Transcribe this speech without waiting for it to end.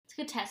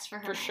Good test for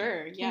her. For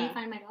sure, yeah. Can you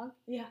find my dog?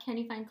 Yeah. Can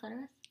you find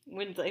Clitoris?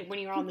 When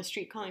you're on the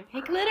street calling, hey,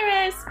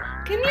 Clitoris!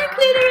 Come here, Clitoris!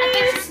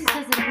 I bet she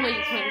says it the way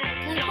you put it.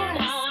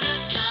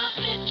 Clitoris.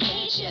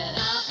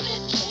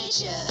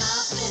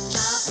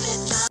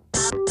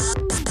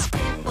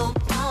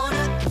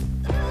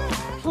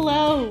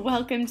 Hello,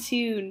 welcome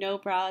to No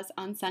Bras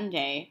on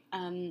Sunday.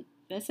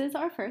 This is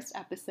our first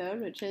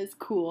episode, which is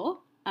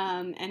cool.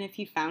 And if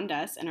you found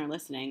us and are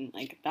listening,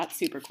 like, that's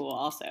super cool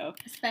also.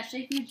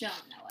 Especially if you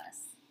don't know us.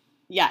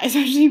 Yeah,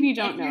 especially if you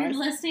don't know If us.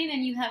 you're listening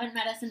and you haven't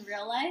met us in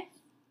real life,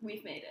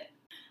 We've made it.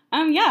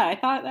 Yeah, I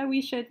thought that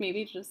we should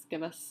maybe just give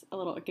you guys a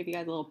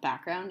little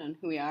background on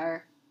who we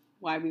are,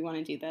 why we want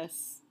to do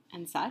this,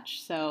 and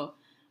such. So,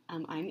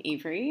 I'm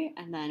Avery,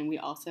 and then we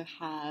also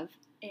have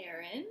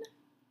Erin.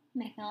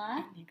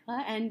 Nicola.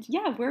 and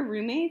yeah, we're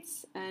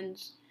roommates, and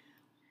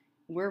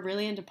we're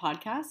really into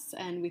podcasts,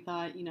 and we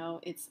thought,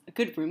 it's a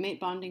good roommate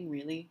bonding,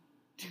 really,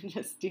 to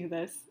just do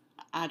this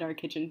at our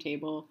kitchen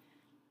table.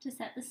 To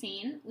set the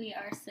scene, we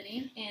are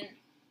sitting in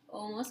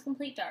almost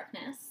complete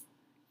darkness.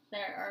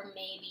 There are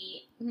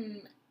maybe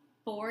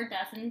 4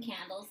 dozen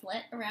candles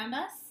lit around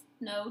us.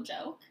 No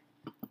joke.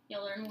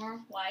 You'll learn more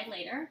why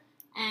later.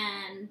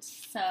 And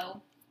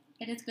so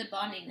it is good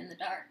bonding in the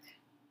dark.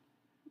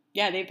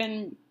 Yeah, they've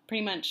been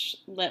pretty much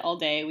lit all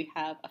day. We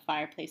have a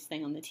fireplace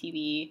thing on the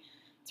TV.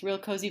 It's a real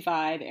cozy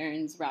vibe.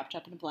 Erin's wrapped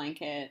up in a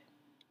blanket.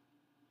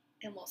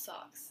 And wool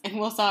socks. And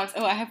wool socks.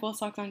 Oh, I have wool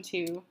socks on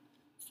too.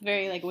 It's a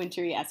very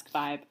wintry-esque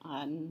vibe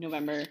on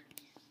November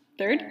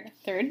 3rd.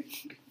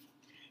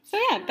 So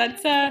yeah,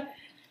 that's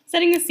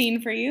setting the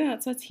scene for you.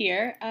 That's what's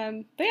here.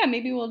 But yeah,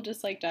 maybe we'll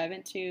just dive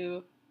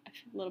into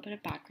a little bit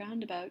of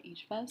background about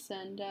each of us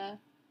and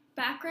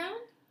Background?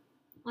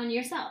 On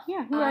yourself.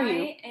 yeah, who are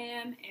you? I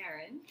am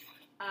Erin.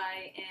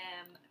 I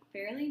am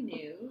fairly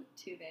new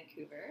to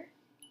Vancouver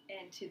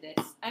and to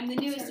this. I'm the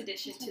newest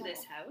addition to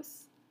this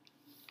house.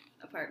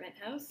 Apartment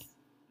house.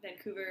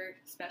 Vancouver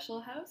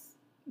special house.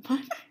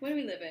 What? What do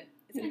we live in?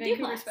 Is it A a Vancouver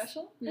duplex.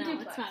 special? No, A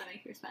duplex. it's not a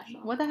Vancouver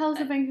special. What the hell is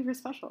a Vancouver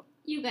special?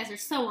 You guys are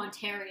so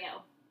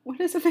Ontario. What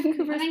is a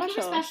Vancouver A Vancouver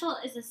special? special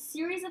is a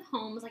series of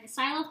homes, like a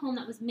style of home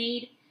that was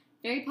made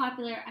very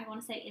popular, I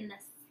want to say, in the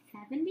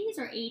 70s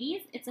or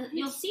 80s.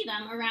 You'll see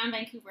them around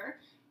Vancouver.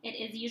 It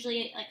is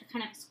usually like a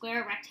kind of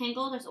square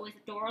rectangle. There's always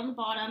a door on the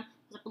bottom.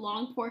 There's a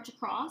long porch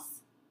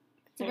across.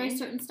 It's a very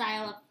certain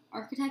style of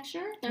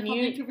architecture. They're called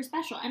Vancouver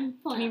special. Can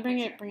you bring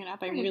it up?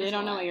 I really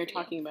don't know what you're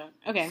talking about.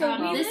 Okay. So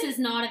well, this is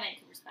not a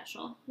Vancouver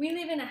special. We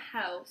live in a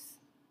house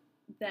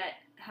that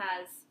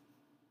has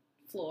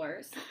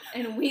floors,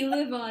 and we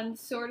live on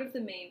sort of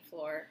the main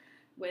floor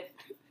with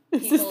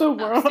this is the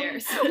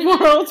upstairs.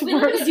 world's We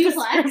live in a worst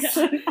duplex.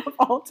 description of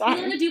all We live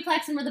in time. a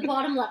duplex and we're the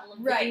bottom level of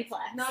the Right,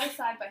 duplex. not a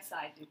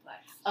side-by-side duplex.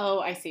 Oh,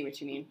 I see what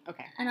you mean.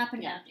 Okay. An up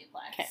and Yeah. down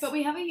duplex. Okay. But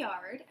we have a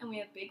yard, and we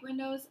have big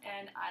windows,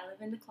 and I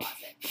live in the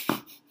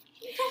closet.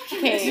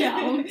 Okay.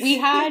 No. We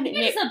had It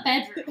is a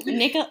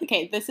bedroom.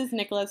 Okay, this is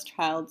Nicola's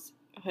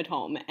childhood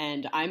home,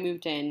 and I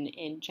moved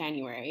in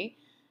January,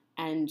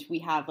 and we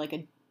have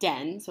a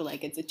den, so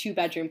it's a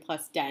 2-bedroom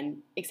plus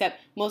den.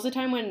 Except most of the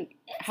time when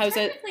It's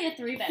technically a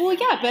 3-bedroom. well,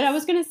 yeah, but I guys.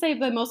 was gonna say,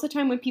 but most of the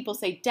time when people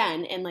say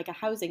den in a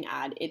housing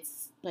ad,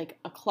 it's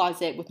a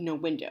closet with no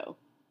window,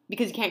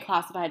 because you can't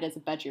classify it as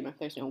a bedroom if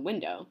there's no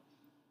window,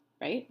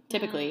 right?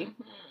 Typically,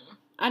 Mhm.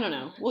 I don't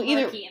know. Well,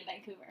 either Rookie in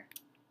Vancouver.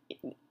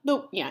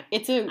 yeah,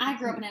 it's a I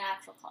grew up in an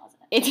actual closet.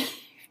 it's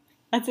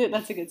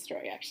that's a good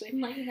story actually.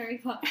 Like Harry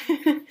Potter.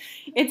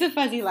 It's a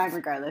fuzzy line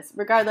regardless.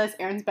 Regardless,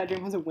 Erin's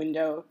bedroom has a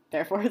window,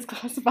 therefore it's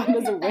classified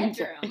as a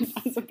window. bedroom.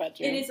 As a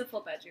bedroom. It is a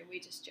full bedroom.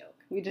 We just joke.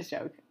 We just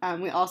joke.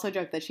 We also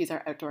joke that she's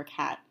our outdoor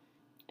cat,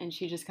 and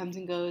she just comes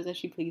and goes as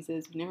she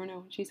pleases. We never know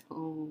when she's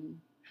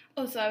home.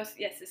 Oh, so I'm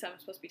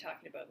supposed to be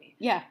talking about me.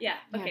 Yeah. Yeah.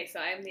 Okay, so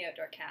I'm the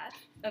outdoor cat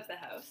of the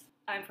house.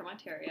 I'm from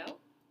Ontario.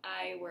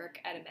 I work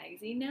at a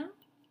magazine now,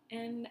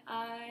 and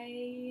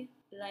I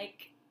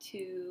like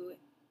to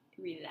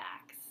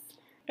relax.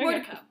 More to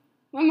Okay. come.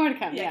 One more to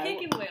come. Yeah, I Yeah. can't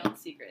give away all the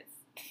secrets.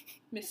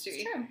 Mystery.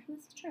 It's true.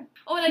 This is true.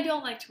 Oh, and I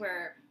don't like to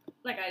wear,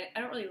 I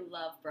don't really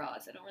love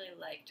bras. I don't really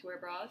like to wear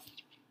bras.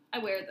 I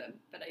wear them,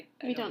 but I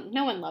We don't.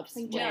 No one loves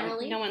Like, wear.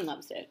 generally? No one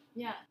loves it.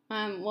 Yeah.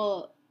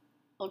 Well,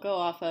 I'll go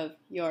off of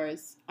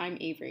yours. I'm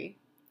Avery.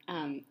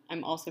 I'm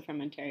also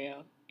from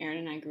Ontario. Erin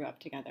and I grew up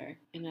together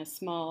in a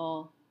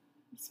small,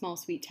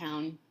 sweet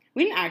town.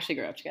 We didn't actually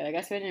grow up together. I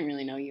guess I didn't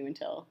really know you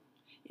until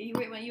You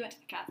went to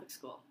the Catholic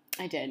school.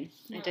 I did.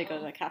 I did go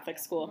to the Catholic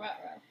school.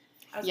 Ruh-roh.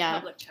 I was Yeah. a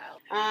public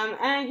child.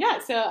 And yeah,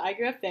 so I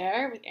grew up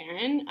there with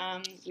Erin.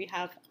 We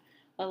have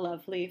a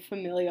lovely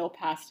familial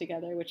past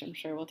together, which I'm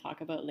sure we'll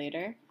talk about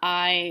later.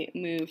 I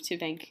moved to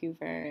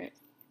Vancouver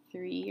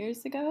 3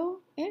 years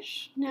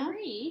ago-ish now.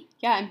 3?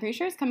 Yeah, I'm pretty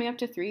sure it's coming up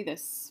to 3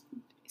 this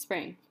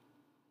spring.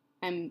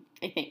 I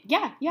think.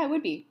 Yeah, it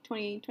would be.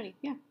 2020.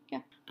 Yeah.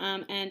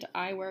 And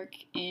I work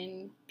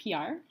in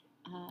PR.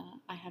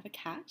 I have a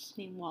cat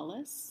named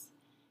Wallace.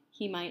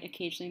 He might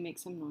occasionally make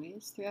some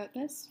noise throughout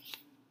this.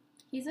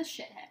 He's a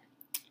shithead.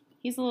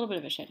 He's a little bit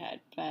of a shithead,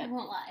 I but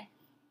won't lie.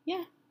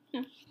 yeah,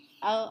 no.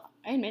 I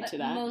admit But to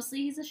that. mostly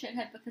he's a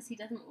shithead because he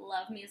doesn't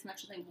love me as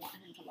much as I want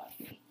him to love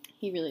me.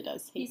 He really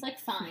does. He's like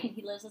fine.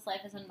 He lives his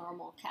life as a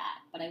normal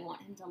cat, but I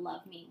want him to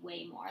love me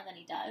way more than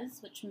he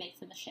does, which makes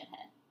him a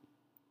shithead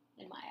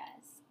in my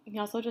eyes. He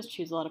also just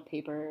chews a lot of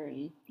paper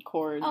and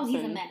cords. Oh,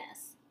 he's a and,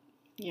 menace.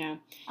 Yeah.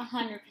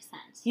 100%.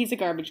 He's a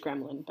garbage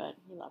gremlin, but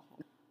we love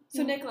him.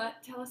 So, Nicola,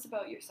 tell us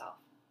about yourself.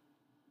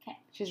 Okay.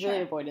 She's Sure.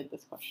 really avoided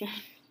this question.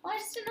 Well, I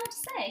just didn't know what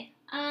to say.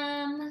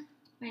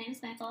 My name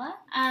is Nicola.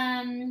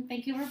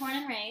 Vancouver born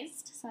and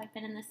raised, so I've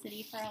been in the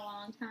city for a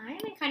long time,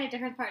 in kind of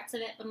different parts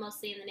of it, but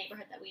mostly in the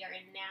neighborhood that we are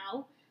in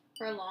now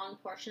for a long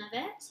portion of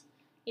it.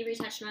 Avery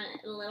touched on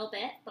it a little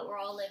bit, but we're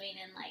all living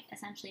in, like,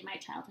 essentially my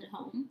childhood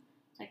home.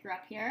 So I grew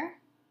up here,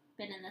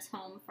 been in this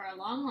home for a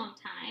long, long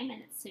time,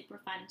 and it's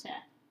super fun to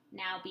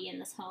now be in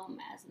this home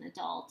as an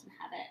adult and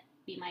have it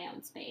be my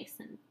own space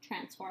and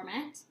transform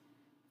it.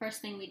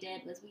 First thing we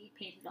did was we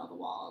painted all the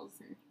walls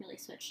and really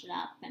switched it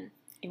up, and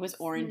It was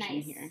orange in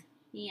nice. here.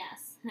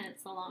 Yes, and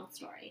it's a long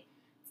story.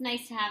 It's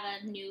nice to have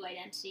a new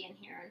identity in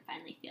here and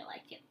finally feel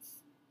like it's,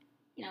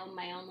 you know,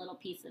 my own little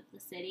piece of the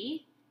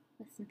city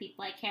with some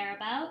people I care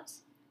about.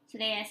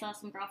 Today I saw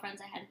some girlfriends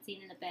I hadn't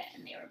seen in a bit,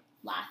 and they were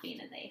laughing,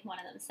 and one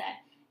of them said,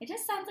 "It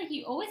just sounds like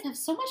you always have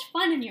so much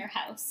fun in your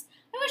house.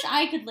 I wish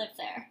I could live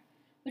there."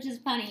 Which is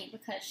funny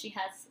because she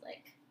has,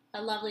 like,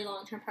 a lovely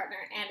long-term partner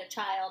and a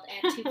child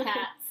and 2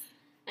 cats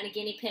and a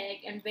guinea pig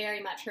and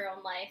very much her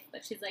own life.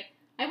 But she's like,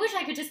 "I wish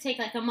I could just take,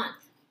 like, a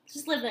month.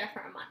 Just live there for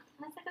a month."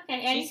 I was like,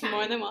 okay, She's anytime.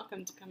 more than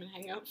welcome to come and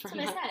hang out for That's a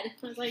what month. I said.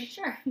 I was like,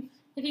 sure,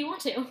 if you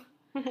want to.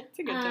 It's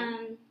a good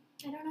time.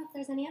 I don't know if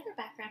there's any other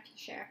background to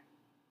share.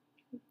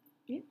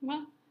 Yeah,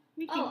 well,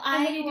 we can. Oh, What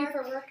I do you do work...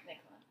 for work,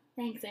 Nicola?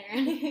 Thanks,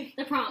 Erin.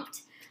 The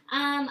prompt.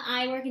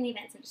 I work in the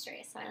events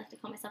industry, so I like to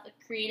call myself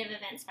a creative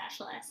event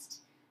specialist.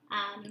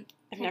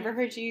 I've never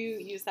heard you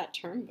use that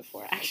term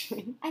before,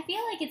 actually. I feel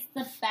like it's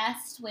the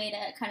best way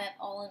to kind of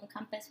all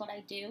encompass what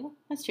I do.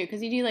 That's true,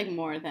 because you do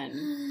more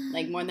than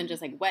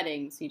just like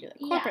weddings. You do like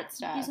corporate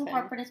stuff. I do some and-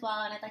 corporate as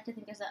well, and I'd like to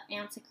think there's an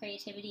ounce of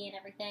creativity in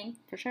everything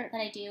for sure. that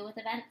I do with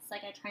events.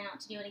 Like, I try not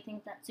to do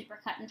anything that's super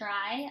cut and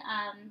dry.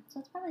 So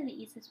it's probably the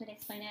easiest way to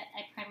explain it.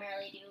 I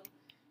primarily do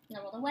in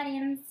the world of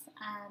weddings,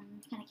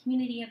 kind of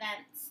community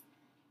events,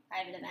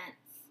 private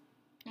events,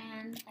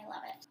 and I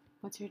love it.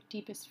 What's your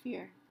deepest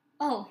fear?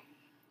 Oh,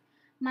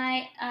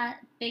 my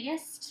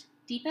biggest,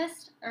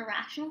 deepest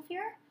irrational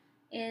fear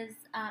is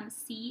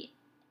sea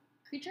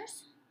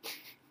creatures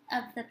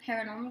of the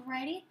paranormal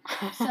variety.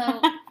 So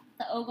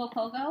the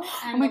Ogopogo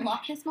and my the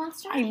Loch Ness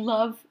Monster. I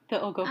love the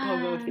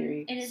Ogopogo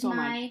theory It is so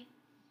my much.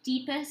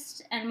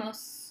 deepest and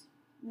most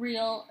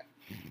real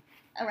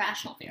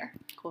irrational fear.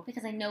 Cool.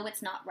 Because I know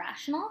it's not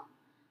rational,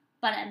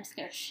 but I'm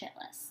scared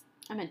shitless.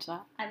 I'm into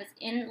that. I was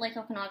in Lake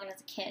Okanagan as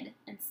a kid,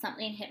 and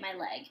something hit my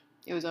leg.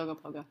 It was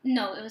Ogopogo.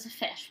 No, it was a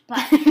fish, but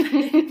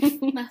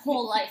my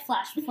whole life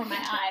flashed before my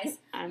eyes.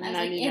 I'm I was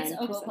like, 99% it's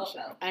Ogopogo.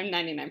 sure. I'm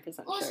 99%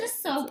 sure. Well, it's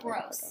just so it's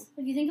gross. Ogopogo.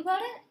 If you think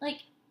about it, like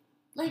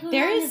There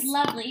Okanagan is- is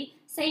lovely.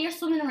 Say you're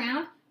swimming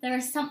around, there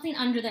is something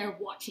under there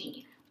watching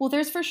you. Well,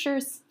 there's for sure,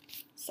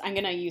 I'm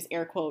going to use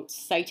air quotes,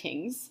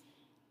 sightings.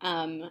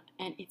 And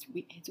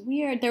it's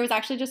weird. There was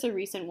actually just a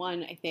recent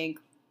one, I think,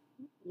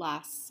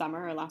 last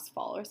summer or last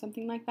fall or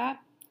something like that.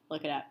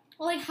 Look it up.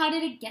 Well, like, how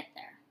did it get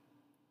there?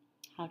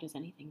 How does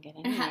anything get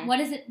in And there? what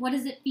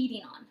is it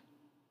feeding on?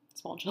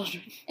 Small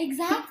children.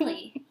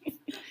 Exactly.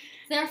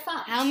 They're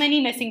fucked. How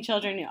many missing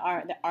children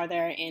are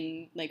there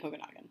in Lake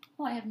Okanagan?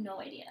 Oh, I have no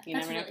idea. You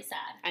That's never know. really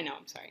sad. I know,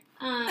 I'm sorry.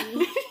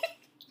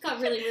 Got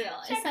really real.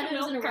 I Check said the it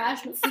was an milk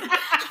irrational.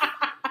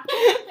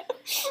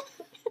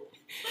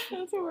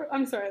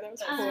 I'm sorry, that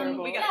was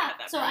horrible. we gotta Yeah, cut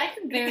that so part I out.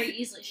 can very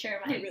easily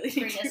share my I really need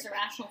greatest to.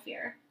 irrational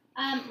fear.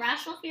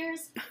 Rational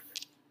fears,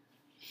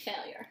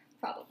 failure,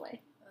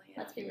 probably. Oh, yeah.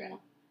 Let's be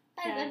real.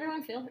 Yeah.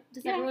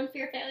 Does Yeah. everyone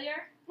fear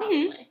failure?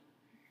 Mhm. Probably.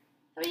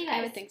 How do you guys?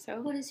 I would think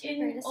so. What is your In,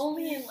 greatest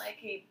only fear? in like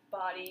a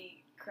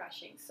body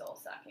crushing, soul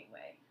sucking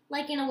way.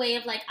 Like, in a way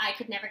of, like, I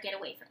could never get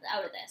away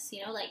out of this,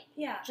 you know? Like,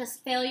 Yeah.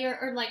 just failure,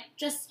 or, like,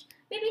 just,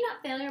 maybe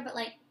not failure, but,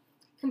 like,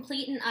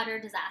 complete and utter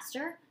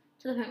disaster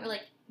to the point where,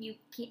 like, you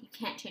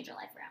can't change your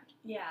life around.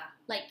 Yeah.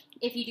 Like,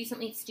 if you do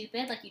something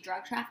stupid, like you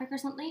drug traffic or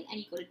something, and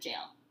you go to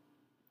jail.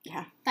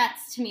 Yeah.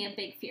 That's, to me, a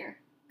big fear.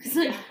 Because,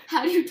 like,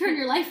 how do you turn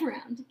your life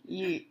around?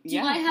 Do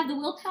I have the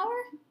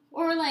willpower?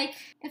 Or, like,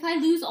 if I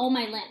lose all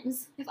my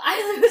limbs,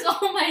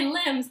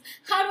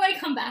 how do I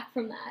come back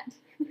from that?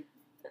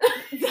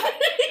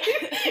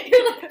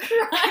 You're, like,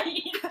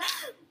 crying.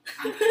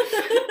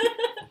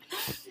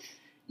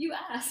 You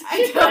asked.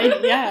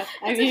 Yeah,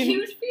 I It's mean, a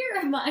huge fear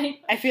of mine.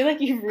 I feel like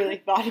you've really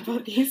thought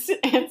about these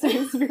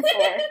answers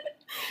before.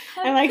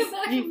 How And, do you like, come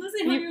back from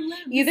losing all your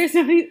limbs? Either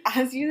somebody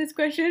asked you this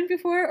question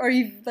before, or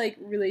you've like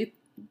really.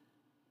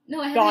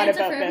 No, I have thought an answer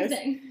about for this.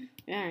 everything.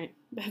 All right,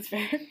 that's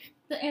fair.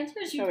 The answer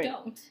is you Oh, wait.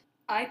 don't.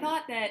 I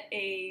thought that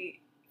a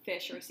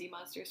fish or a sea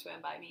monster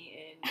swam by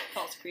me in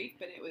False Creek,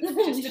 but it was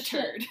Holy just a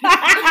shit. turd.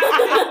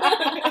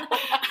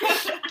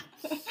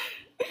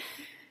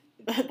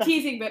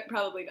 Teasing, but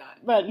probably not.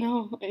 But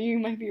no, you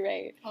might be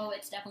right. Oh,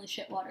 it's definitely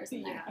shit waters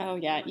in there. Oh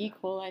yeah, Oh my E.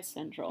 God. coli I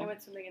Central.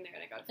 went something in there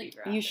and I got a Like,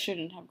 fever. You after.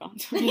 shouldn't have gone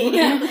to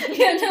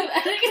yeah, no,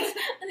 I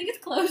think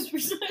it's closed for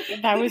some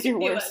reason. That was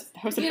your It worst.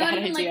 That was a You know, bad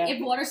even idea. like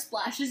if water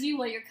splashes you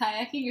while you're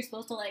kayaking, you're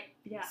supposed to like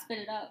Yeah, spit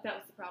it out. that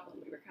was the problem.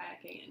 We were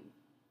kayaking and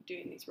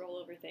doing these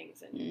rollover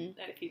things, and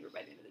I had a fever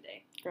by the end of the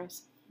day.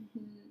 Gross.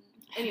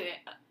 Anyway,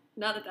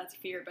 not that that's a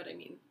fear, but I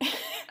mean,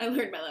 I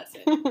learned my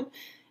lesson.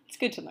 It's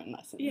good to learn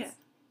lessons. Yeah.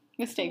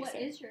 Mistakes. What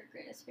are- is your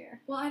greatest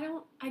fear? Well, I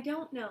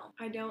don't know.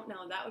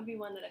 That would be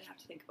one that I'd have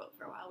to think about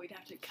for a while. We'd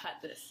have to cut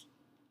this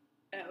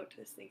out,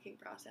 this thinking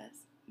process.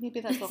 Maybe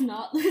that's It's a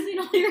not losing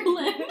all your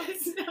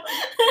limbs.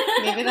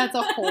 maybe that's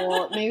a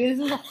whole. Maybe this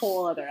is a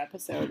whole other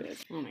episode.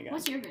 Oh my god.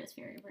 What's your greatest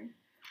fear, Avery?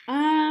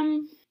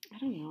 I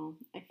don't know.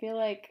 I feel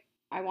like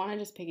I want to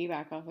just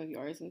piggyback off of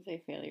yours and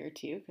say failure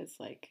too, because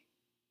like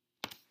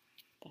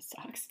that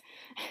sucks.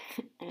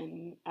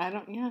 And I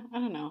don't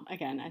know.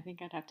 Again, I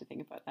think I'd have to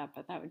think about that,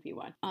 but that would be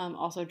one.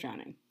 Also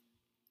drowning.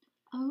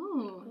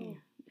 Oh.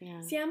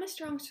 Yeah. See, I'm a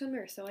strong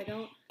swimmer, so I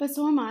don't. But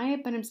so am I,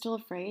 but I'm still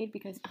afraid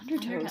because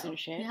undertows Undertow. and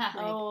shit. Yeah.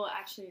 Like, Oh,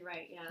 actually,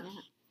 right, yeah.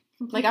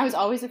 like I was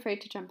always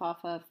afraid to jump off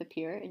of the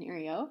pier in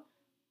Erio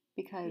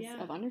because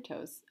Yeah. of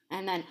undertows.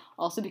 And then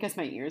also because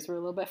my ears were a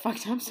little bit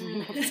fucked up. So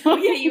Oh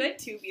yeah, you had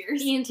 2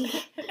 beers. ENT.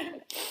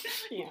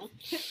 yeah.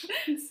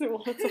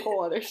 So that's a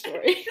whole other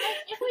story.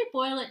 If we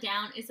boil it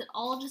down, is it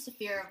all just a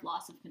fear of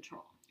loss of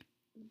control?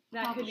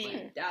 That could be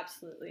Probably.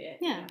 absolutely it.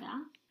 Yeah. Yeah.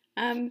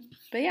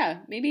 But yeah,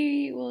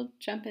 maybe we'll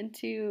jump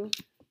into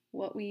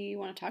what we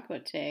want to talk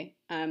about today.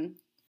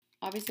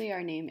 Obviously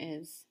our name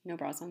is No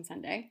Bras on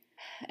Sunday,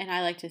 and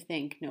I like to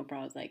think no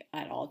bras like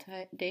at all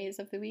days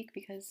of the week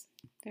because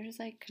they're just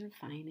like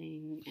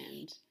confining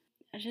and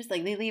it's just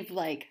like they leave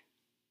like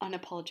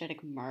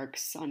unapologetic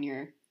marks on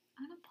your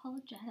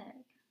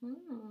Unapologetic.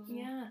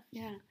 Yeah.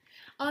 yeah.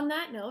 On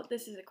that note,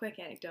 this is a quick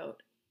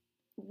anecdote.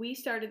 We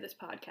started this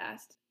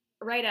podcast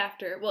right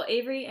after, well,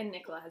 Avery and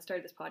Nicola had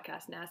started this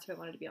podcast and asked if I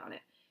wanted to be on it.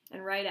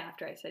 And right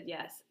after I said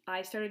yes,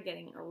 I started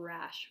getting a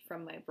rash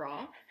from my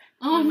bra.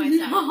 Oh on my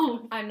no.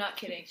 side. I'm not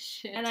kidding.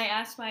 Shit. And I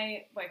asked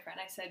my boyfriend,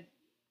 I said,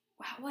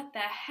 wow, what the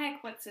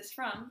heck? What's this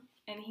from?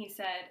 And he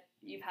said,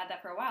 you've had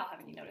that for a while.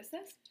 Haven't you noticed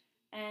this?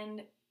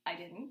 And I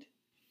didn't.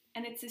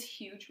 And it's this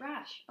huge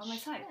rash on my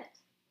side.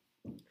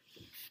 Shit.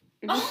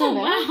 Is it still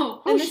there?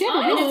 Wow. Oh And shit, this-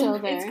 it is and still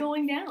it's there.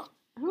 going down.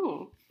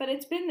 Oh, But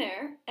it's been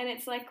there, and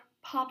it's like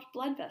popped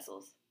blood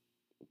vessels.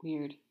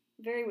 weird.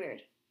 Very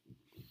weird.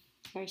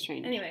 Very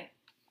strange. Anyway.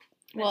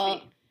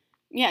 Well,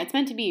 yeah, it's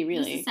meant to be, This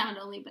really. is sound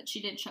only, but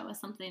she did show us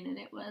something, and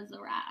it was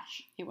a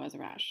rash It was a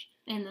rash.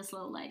 in this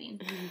low lighting.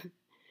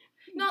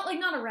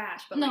 not a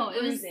rash, but No, like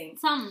it was bruising.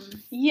 some.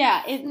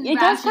 Yeah, it Rash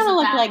does is kind a of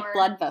look bad like word.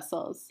 blood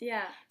vessels.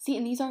 Yeah. See,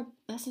 and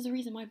this is the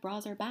reason why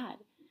bras are bad.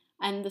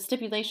 And the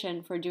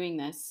stipulation for doing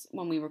this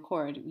when we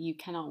record, you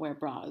cannot wear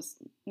bras.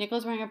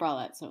 Nicola's wearing a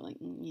bralette, so like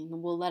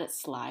we'll let it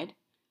slide.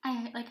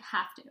 I like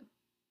have to.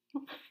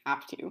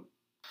 Have to.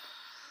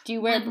 Do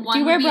you wear Like, do one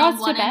you would wear be bras on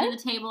to one end bed?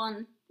 of the table,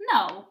 and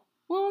no.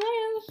 Well,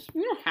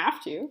 you don't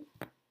have to.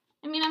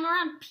 I mean, I'm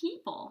around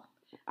people.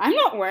 I'm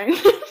not wearing.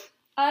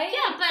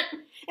 Yeah, but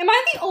Am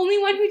I the only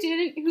one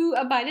who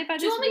abided by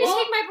do you this want me to rule?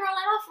 take my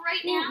bralette off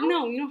right now?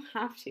 No, you don't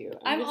have to.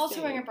 I'm just also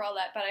saying. wearing a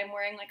bralette, but I'm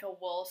wearing like a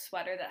wool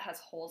sweater that has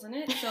holes in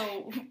it,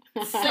 so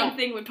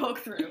something would poke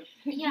through.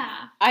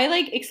 Yeah. I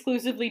like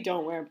exclusively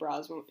don't wear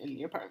bras in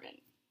the apartment.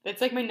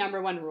 That's like my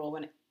number one rule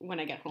when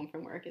I get home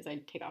from work is I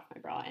take off my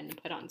bra and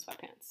put on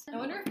sweatpants. I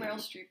wonder if Meryl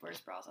Streep wears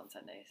bras on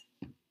Sundays.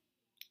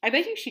 I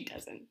bet you she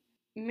doesn't.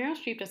 Meryl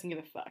Streep doesn't give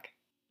a fuck.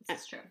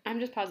 This is true. I'm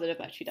just positive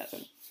that she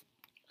doesn't.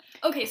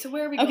 Okay, so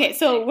where are we going? Okay,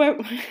 so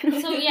today?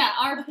 we're So yeah,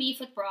 our beef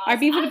with bras. Our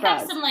beef with I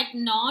bras. have some like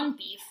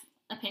non-beef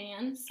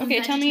opinions. Some Okay,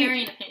 tell me-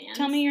 vegetarian opinions.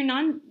 tell me your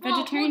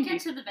non-vegetarian We'll get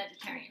beef. to the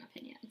vegetarian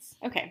opinions.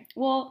 Okay,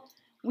 well,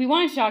 we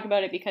wanted to talk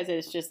about it because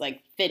it's just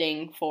like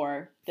fitting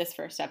for this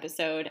first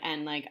episode,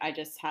 and like I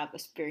just have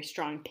very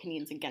strong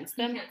opinions against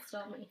You them, can't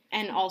stop me.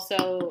 and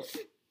also,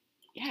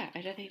 yeah,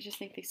 I just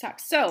think they suck.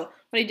 So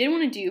what I did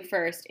want to do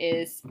first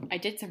is I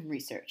did some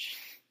research,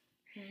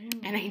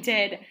 and I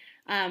did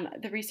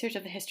the research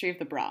of the history of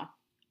the bra.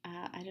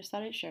 I just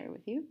thought I'd share it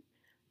with you.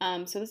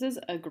 So this is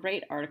a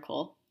great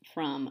article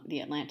from The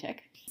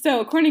Atlantic.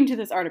 So according to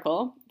this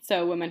article,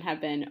 women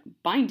have been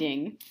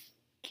binding,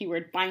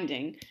 keyword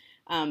binding,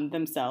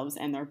 themselves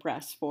and their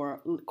breasts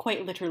for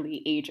quite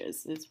literally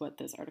ages, is what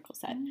this article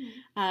said.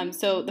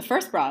 So the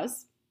first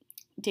bras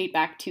date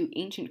back to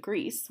ancient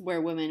Greece,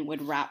 where women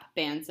would wrap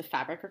bands of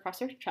fabric across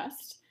their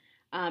chest,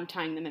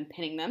 tying them and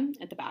pinning them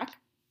at the back.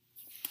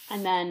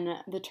 And then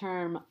the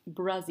term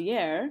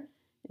brasier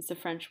is the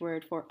French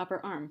word for upper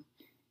arm,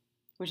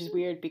 which is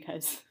weird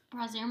because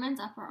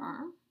Brasierman's upper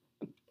arm.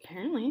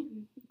 apparently,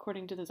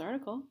 according to this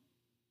article,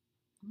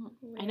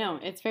 I know,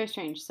 it's very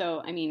strange.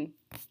 So, I mean,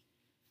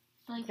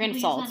 Like Grain of people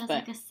use salt, that as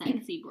like a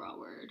sexy bra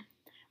word.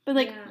 but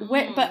like, Yeah.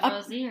 where, but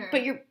brasier.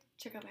 but your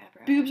Check out my upper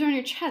arm. boobs are on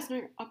your chest, not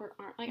your upper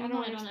arm. Like, I I don't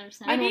understand.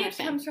 understand. I don't Maybe it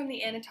understand. comes from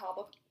the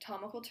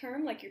anatomical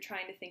term, like you're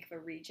trying to think of a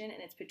region,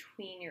 and it's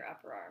between your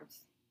upper arms.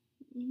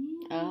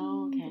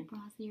 Oh, okay. The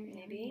brassiere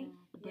Maybe.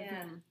 area,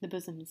 Yeah. The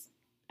bosoms.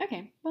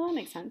 Okay, well, that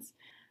makes sense.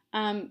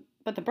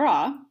 But the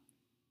bra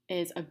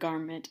is a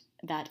garment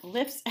that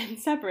lifts and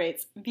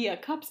separates via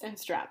cups and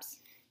straps.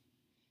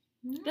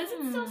 Does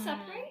it still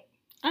separate?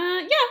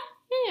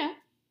 Yeah.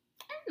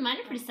 Mine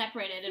are pretty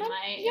separated in Well,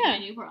 my yeah.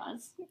 new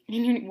bras.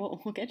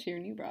 We'll get to your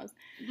new bras.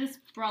 This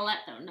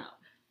bralette, though, no.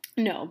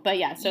 No, but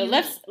yeah, so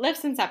You-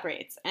 lifts and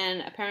separates,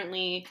 and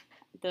apparently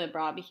the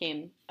bra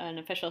became an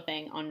official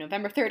thing on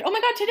November 3rd. Oh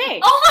my god, today!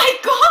 Oh my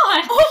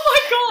god!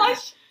 Oh my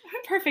gosh!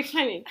 Perfect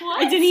timing.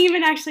 What? I didn't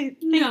even actually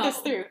think No. this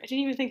through. I didn't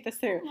even think this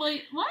through.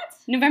 Wait, what?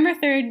 November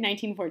 3rd,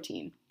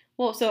 1914.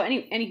 Well, so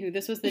anywho,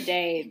 this was the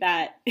day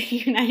that the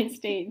United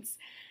States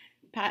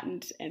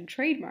Patent and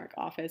Trademark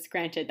Office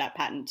granted that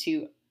patent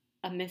to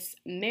a Miss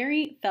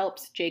Mary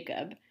Phelps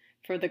Jacob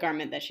for the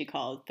garment that she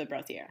called the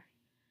brassiere.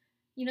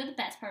 You know the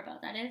best part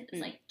about that is, Mm.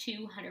 like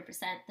 200%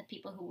 the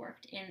people who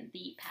worked in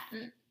the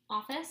patent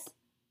office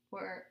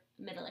were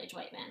middle-aged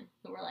white men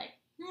who were like,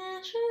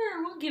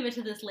 sure, we'll give it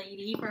to this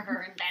lady for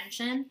her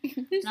invention,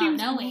 not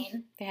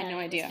knowing They had that no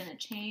it idea. was going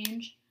to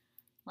change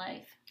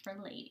life for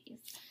ladies.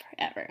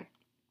 Forever.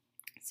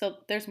 So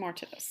there's more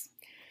to this.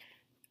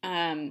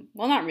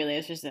 Well, not really.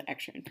 It's just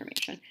extra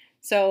information.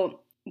 So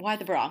why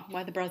the bra?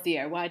 Why the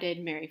brassiere? Why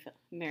did Mary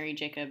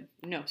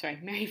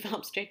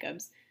Phelps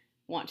Jacobs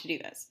want to do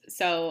this?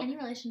 So Any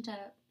relation to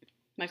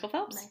Michael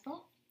Phelps,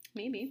 Michael?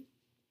 maybe.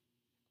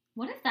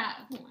 What if that?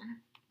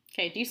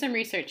 Okay, do some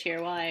research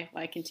here while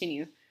I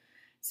continue.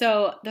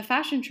 So the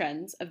fashion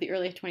trends of the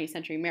early 20th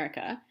century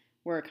America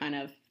were kind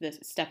of this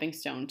stepping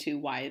stone to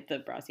why the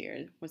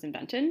brassiere was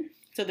invented.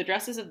 So the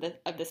dresses of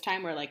this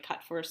time were like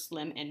cut for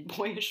slim and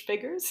boyish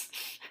figures.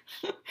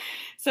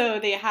 So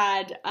they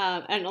had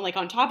and like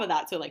on top of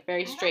that, so like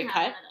very straight I don't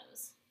cut. have one of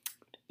those.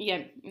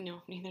 Yeah,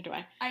 no, neither do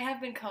I. I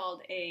have been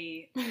called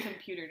a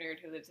computer nerd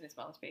who lives in his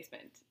mom's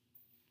basement.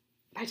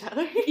 By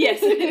Tyler? Yes.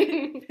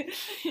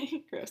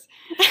 Gross.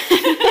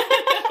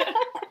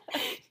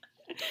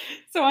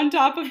 So on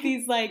top of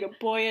these like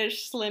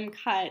boyish slim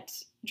cut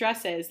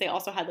dresses, they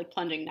also had like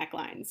plunging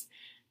necklines.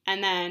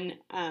 And then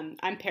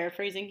I'm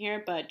paraphrasing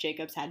here, but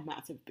Jacobs had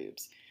massive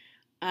boobs.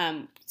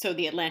 So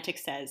the Atlantic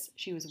says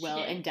she was well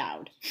did.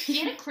 endowed. She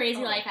had a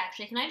crazy Oh. life,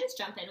 actually. Can I just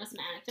jump in with some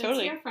anecdotes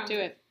Totally, here from do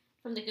it.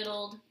 from the good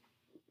old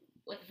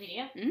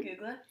Wikipedia?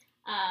 Google.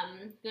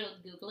 Good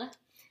old Google it.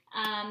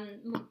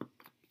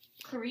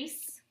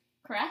 Caress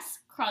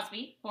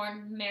Crosby,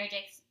 born Mary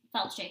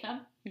Phelps Jacob,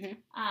 Mhm.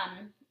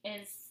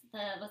 was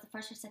the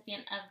first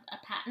recipient of a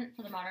patent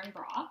for the modern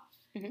bra.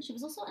 Mhm. She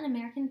was also an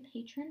American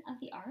patron of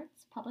the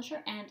arts,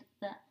 publisher, and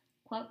the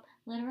quote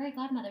literary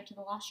godmother to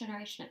the lost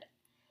generation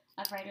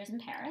of writers in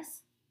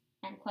Paris.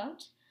 End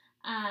quote.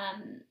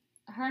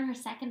 Her and her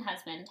second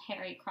husband,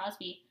 Harry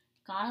Crosby,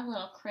 got a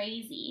little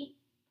crazy,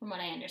 from what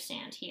I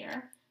understand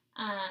here.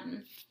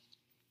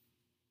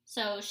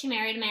 So she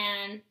married a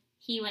man.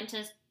 He went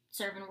to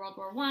serve in World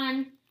War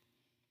I.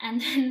 And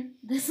then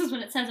this is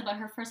what it says about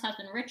her first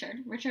husband,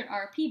 Richard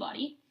R.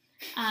 Peabody.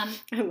 I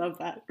love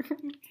that.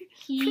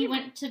 He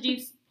went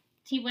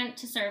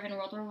to serve in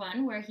World War I,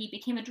 where he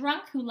became a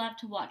drunk who loved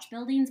to watch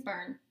buildings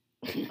burn.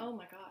 Oh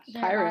my gosh.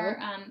 There Pyro.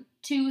 are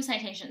 2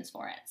 citations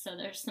for it, so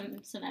there's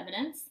some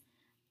evidence.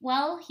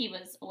 While he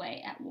was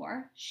away at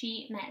war,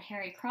 she met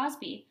Harry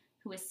Crosby,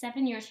 who was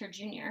 7 years her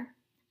junior,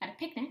 at a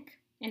picnic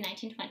in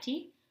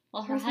 1920,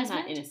 while her Hers is not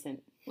husband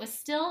innocent. was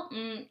still,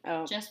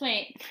 Oh. just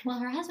wait, while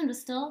her husband was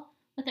still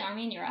with the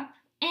army in Europe,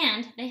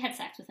 and they had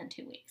sex within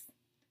 2 weeks.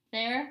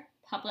 Their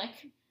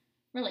public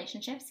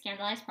relationship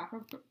scandalized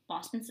proper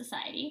Boston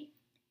society,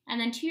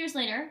 and then 2 years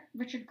later,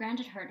 Richard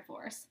granted her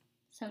divorce.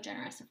 So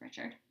generous of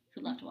Richard,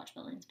 who loved to watch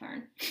buildings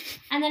burn.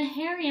 And then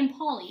Harry and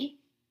Polly,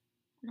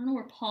 I don't know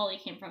where Polly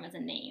came from as a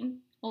name.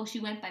 Oh, she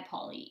went by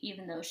Polly,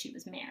 even though she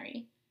was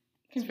Mary.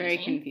 It's very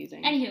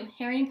confusing. Anywho,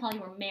 Harry and Polly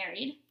were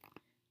married,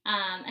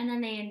 and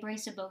then they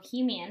embraced a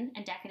bohemian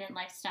and decadent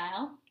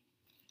lifestyle,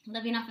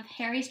 living off of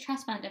Harry's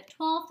trust fund of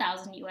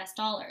 $12,000 US.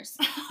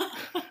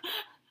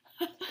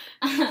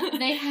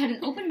 They had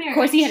an open marriage. Of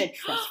course, he had a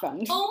trust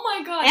fund. Oh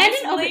my god. And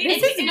this an open- lady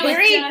this is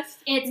very-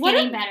 It's What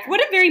getting a better. what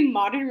a very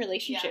modern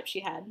relationship she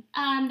had.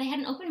 They had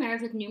an open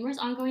marriage with numerous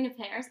ongoing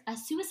affairs, a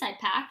suicide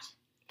pact,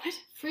 What?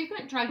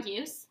 frequent drug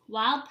use,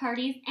 wild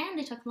parties, and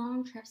they took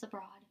long trips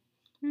abroad.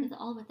 Hmm.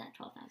 With that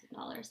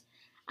 $12,000.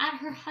 At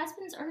her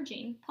husband's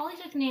urging, Polly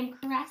took the name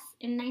Caress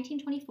in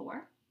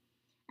 1924,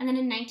 and then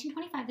in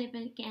 1925 they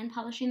began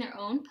publishing their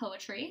own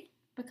poetry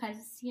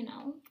because, you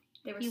know,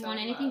 They were if you so want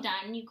in anything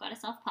love. done, you've got to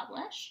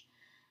self-publish.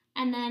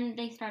 And then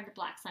they started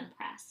Black Sun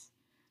Press.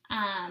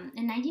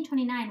 In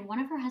 1929, one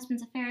of her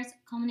husband's affairs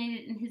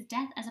culminated in his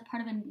death as a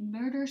part of a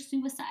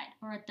murder-suicide,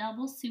 or a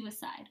double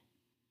suicide.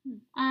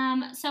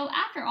 So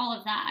after all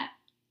of that,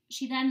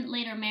 she then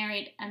later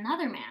married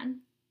another man,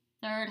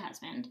 third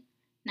husband,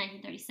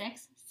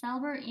 1936,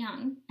 Selbert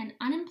Young, an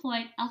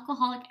unemployed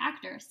alcoholic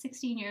actor,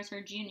 16 years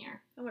her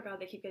junior. Oh my god,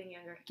 they keep getting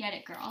younger. Get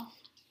it, girl.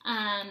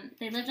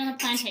 They lived on a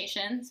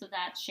plantation, so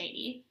that's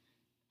shady.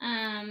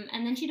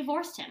 And then she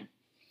divorced him.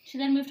 She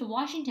then moved to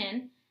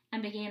Washington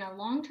and began a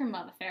long-term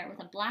love affair with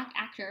a black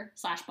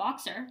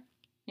actor/boxer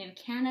named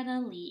Canada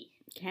Lee.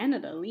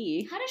 Canada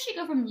Lee. How does she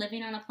go from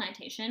living on a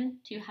plantation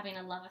to having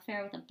a love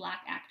affair with a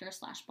black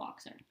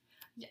actor/boxer?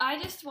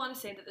 I just want to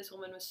say that this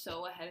woman was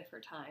so ahead of her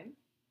time.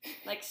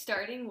 Like,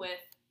 starting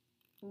with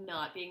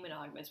not being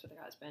monogamous with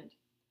her husband.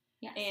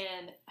 Yes.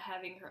 And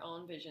having her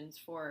own visions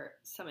for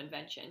some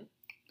invention.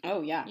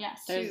 Oh, yeah.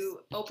 Yes. To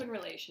open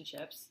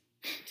relationships.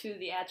 To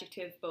the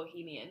adjective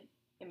bohemian.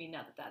 I mean,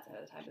 not that that's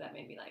ahead of the time, but that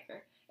made me like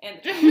her. And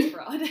the travel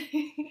abroad.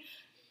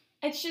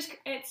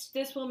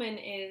 This woman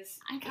is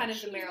kind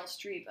of the Meryl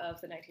Streep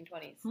of the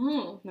 1920s.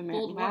 Oh,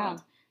 old wow.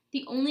 world.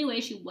 The only way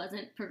she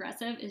wasn't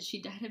progressive is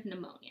she died of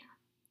pneumonia.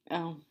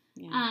 Oh,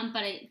 yeah.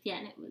 But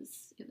again, it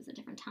was a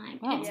different time.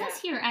 Oh. It says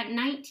here at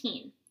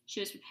 19, she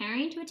was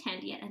preparing to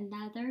attend yet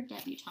another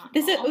debutante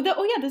This ball.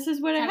 this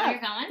is what I Is that have. where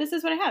you're going? This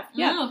is what I have.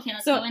 Yeah. Oh, okay,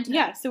 let's go into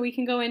it. So we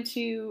can go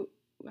into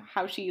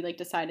how she like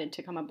decided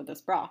to come up with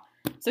this bra.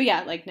 So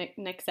yeah, like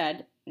Nick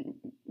said,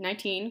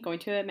 19, going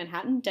to a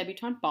Manhattan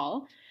debutante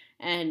ball,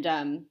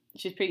 and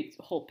she's pretty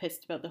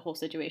pissed about the whole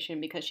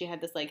situation because she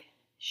had this like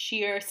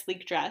sheer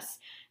sleek dress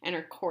and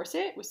her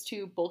corset was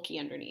too bulky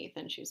underneath,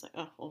 and she was like,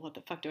 oh well, what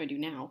the fuck do I do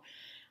now?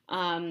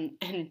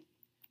 And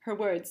her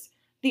words,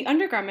 the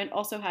undergarment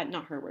also had,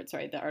 not her word,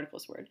 sorry, the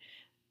article's word.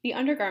 The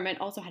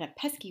undergarment also had a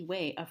pesky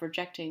way of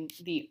rejecting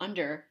the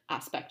under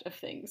aspect of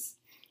things.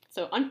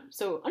 So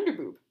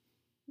underboob,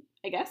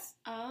 I guess.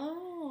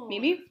 Oh.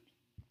 Maybe.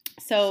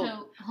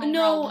 So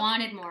Homegirl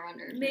wanted more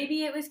under.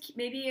 Maybe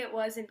it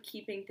wasn't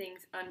keeping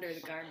things under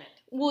the garment.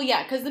 Well,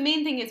 yeah, because the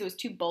main thing is it was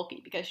too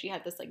bulky because she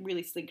had this like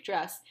really sleek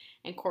dress,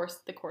 and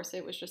the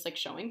corset was just like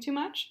showing too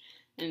much,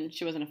 and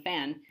she wasn't a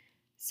fan.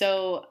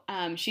 So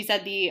she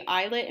said the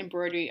eyelet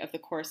embroidery of the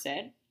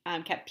corset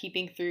kept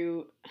peeping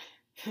through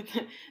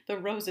the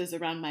roses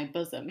around my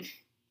bosom.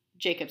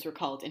 Jacobs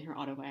recalled in her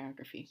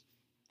autobiography,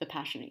 The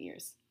Passionate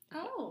Years.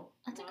 Oh,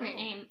 That's a great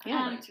name.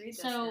 Yeah. I'd like to read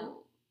this now.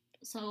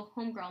 So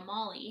homegirl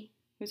Molly.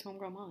 Who's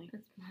homegirl Molly?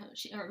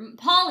 Polly.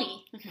 Oh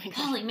my God.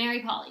 Polly,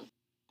 Mary Polly.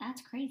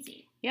 That's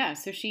crazy. Yeah,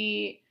 so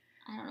she.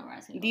 I don't know where I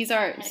was going.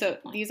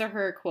 These are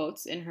her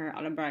quotes in her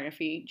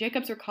autobiography.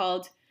 Jacobs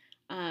recalled.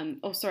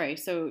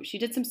 So she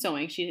did some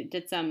sewing. She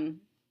did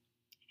some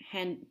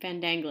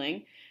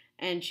fandangling,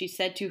 and she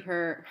said to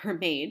her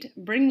maid,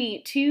 "Bring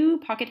me 2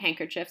 pocket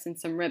handkerchiefs and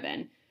some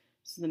ribbon."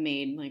 So the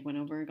maid like went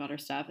over and got her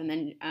stuff, and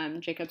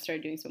then Jacob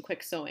started doing some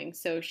quick sewing.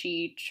 So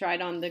she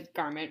tried on the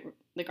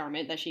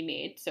garment that she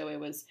made. So it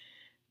was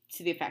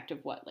to the effect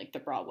of what like the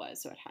bra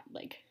was. So it had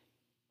like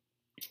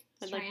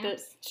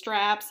the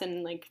straps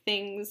and like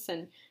things,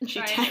 and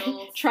she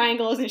tied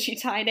triangles, and she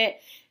tied it.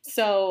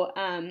 So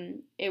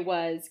it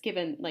was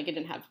given like it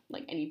didn't have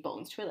like any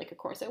bones to it like a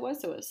corset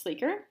was, so it was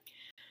sleeker.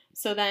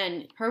 So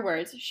then her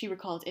words, she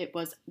recalled, it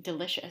was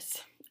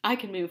delicious. I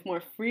could move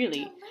more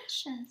freely.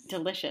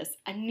 Delicious.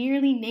 A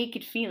nearly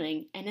naked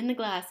feeling, and in the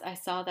glass I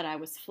saw that I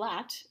was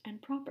flat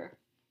and proper.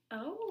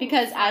 Oh,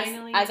 because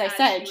as I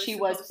said, she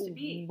was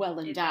well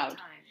endowed.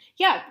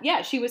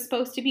 Yeah, she was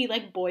supposed to be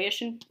like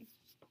boyish and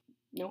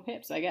no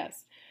hips, I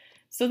guess.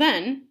 So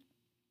then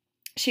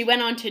she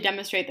went on to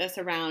demonstrate this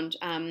around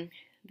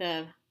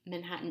the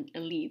Manhattan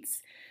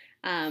elites,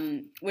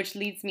 which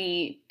leads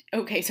me.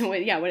 Okay, so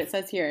what it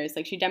says here is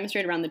like she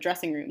demonstrated around the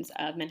dressing rooms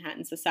of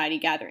Manhattan society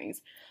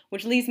gatherings,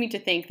 which leads me to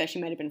think that she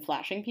might have been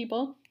flashing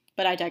people,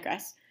 but I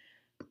digress.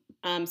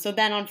 So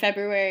then on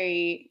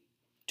February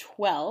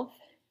 12th,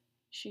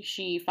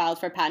 she filed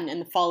for a patent, and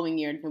the following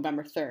year,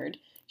 November 3rd,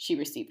 she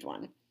received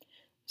one.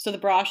 So the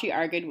bra, she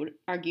argued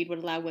would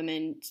allow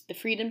women the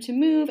freedom to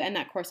move, and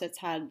that corsets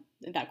had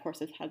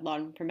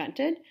long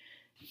prevented.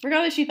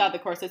 Regardless, she thought the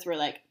corsets were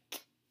like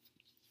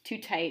too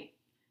tight.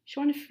 She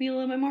wanted to feel a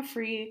little bit more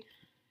free,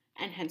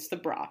 and hence the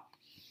bra.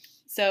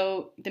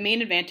 So the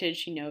main advantage,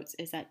 she notes,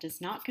 is that it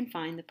does not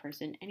confine the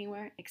person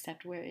anywhere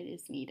except where it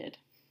is needed.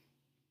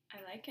 I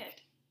like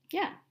it.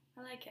 Yeah.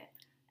 I like it.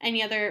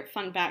 Any other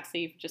fun facts that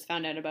you've just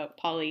found out about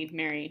Polly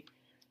Mary?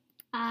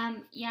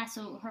 Yeah,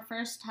 so her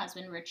first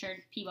husband,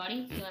 Richard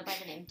Peabody, he went by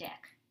the name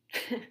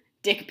Dick.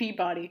 Dick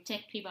Peabody.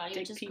 Dick Peabody,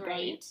 Dick which is Peabody.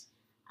 great.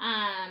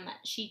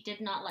 She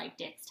did not like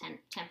Dick's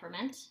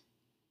temperament.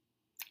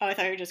 Oh, I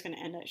thought you were just going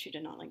to end it. She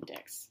did not like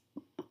dicks.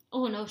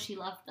 Oh, no, she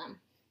loved them.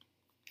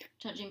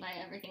 Judging by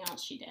everything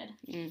else she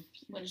did.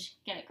 Which,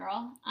 get it,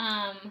 girl.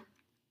 Yeah,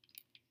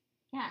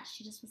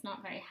 she just was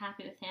not very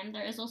happy with him.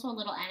 There is also a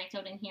little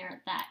anecdote in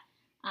here that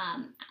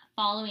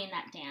following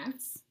that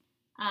dance,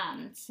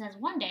 says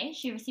one day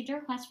she received a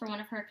request for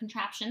one of her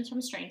contraptions from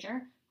a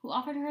stranger who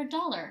offered her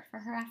 $1 for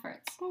her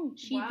efforts. Oh,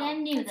 she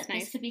then knew that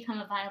this could become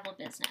a viable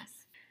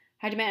business.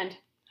 High demand.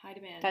 High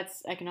demand.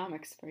 That's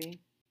economics for you.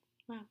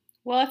 Wow.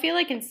 Well, I feel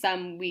like in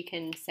some we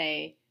can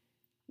say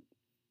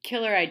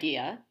killer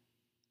idea.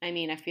 I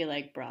mean, I feel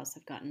like bras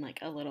have gotten like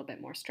a little bit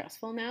more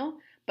stressful now,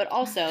 but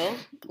also,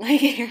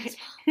 like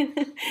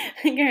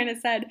Erin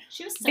has said,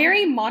 she was so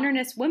very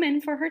modernist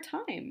woman for her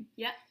time.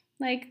 Yeah.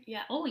 Like,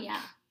 yeah. Oh,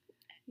 yeah.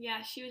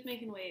 Yeah, she was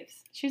making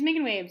waves. She was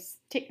making waves,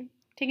 taking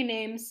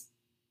names,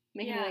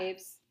 making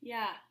waves.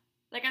 Yeah.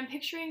 Like, I'm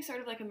picturing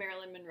sort of like a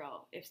Marilyn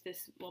Monroe, if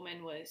this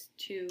woman was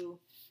too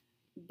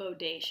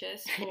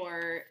bodacious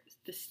for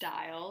the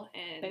style,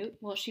 and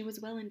Well, she was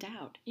well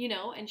endowed. you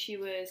know, and she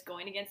was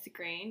going against the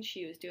grain.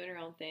 She was doing her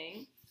own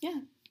thing. Yeah,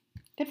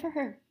 good for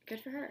her.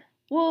 Good for her.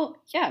 Well,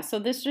 yeah. So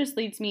this just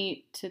leads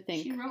me to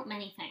think. She wrote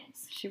many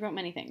things. She wrote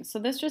many things. So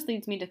this just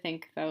leads me to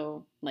think,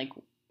 though, like,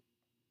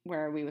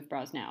 where are we with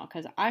bras now?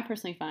 Because I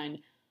personally find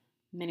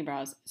mini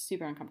bras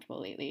super uncomfortable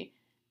lately,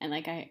 and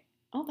like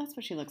oh, that's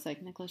what she looks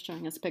like. Nicola's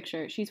showing us a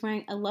picture. She's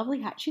wearing a lovely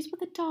hat. She's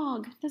with a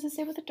dog. Does it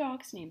say what the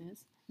dog's name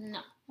is? No.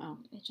 Oh.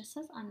 It just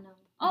says unknown.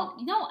 Oh,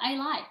 no, I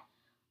lied.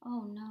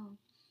 Oh, no.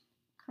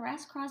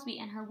 Caress Crosby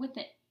and her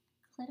whippet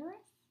clitoris?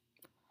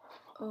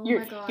 Oh You're,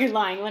 my god. you're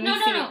lying. Let me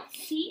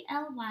see. No.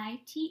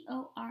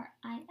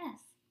 Clytoris.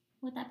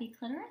 Would that be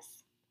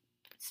clitoris?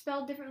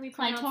 Spelled differently.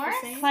 pronounced the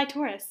Clitoris? same?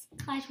 Clitoris.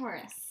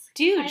 Clitoris.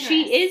 Dude, Clitoris.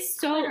 she is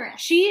so... Clitoris.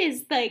 She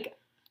is, like,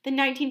 the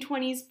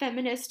 1920s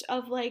feminist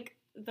of, like,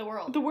 The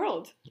world. the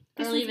world.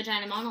 This Early is-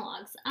 vagina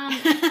monologues.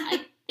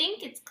 I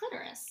think it's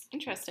clitoris.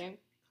 Interesting.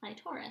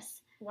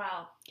 Clitoris.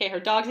 Wow. Okay, her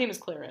dog's name is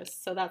Clitoris,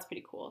 so that's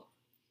pretty cool.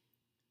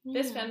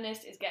 This Yeah.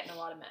 feminist is getting a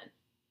lot of men.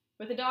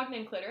 With a dog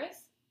named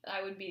Clitoris,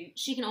 I would be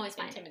She can always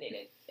find it.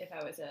 intimidated if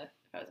I was a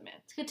man.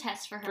 It's a good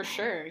test for her. For man.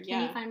 sure, Can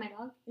yeah. you find my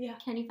dog? Yeah.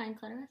 Can you find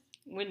clitoris?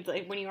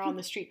 When you're on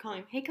the street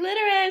calling, hey,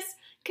 Clitoris!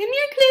 Come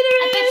here,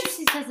 I bet Clitoris!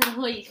 she says it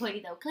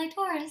hoity-toity though.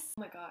 Clitoris.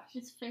 Oh my gosh.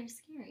 It's very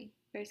scary.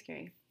 Very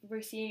scary.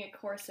 We're seeing a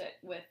corset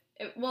with...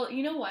 Well,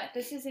 you know what?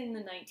 This is in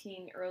the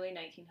early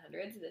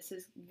 1900s. This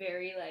is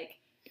very, like,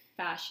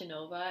 Fashion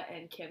Nova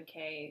and Kim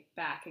K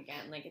back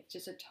again. Like, it's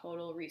just a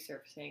total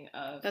resurfacing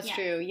of... That's Yeah.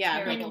 true,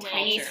 yeah. Terrible Like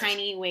tiny, culture.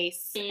 tiny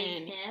waists. Big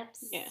and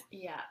hips. yeah.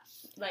 Yeah.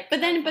 Like, But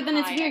then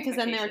it's high weird because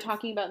then they were expectations.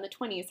 talking about in the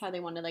 20s how they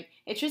wanted, like,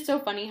 it's just so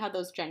funny how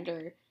those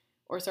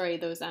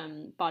those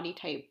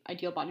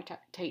ideal body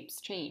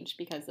types change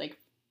because, like,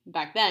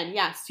 back then,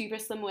 yeah, super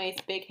slim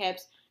waist, big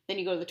hips. Then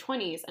you go to the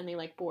 20s and they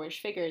like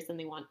boorish figures and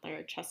they want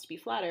their chest to be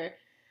flatter.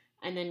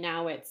 And then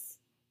now it's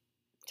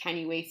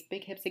tiny waist,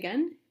 big hips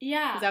again.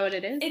 Yeah. Is that what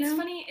it is? It's now?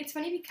 funny. It's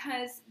funny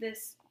because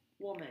this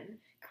woman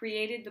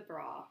created the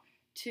bra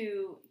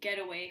to get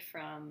away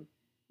from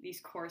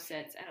these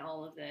corsets and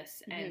all of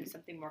this and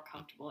something more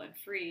comfortable and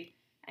free.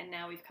 And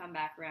now we've come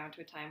back around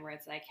to a time where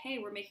it's like, hey,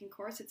 we're making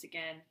corsets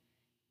again.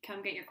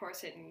 Come get your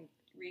corset and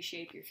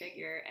reshape your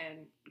figure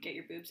and get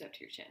your boobs up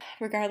to your chin.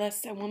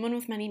 Regardless, a woman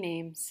with many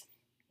names,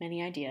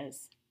 many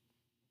ideas,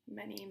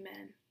 Many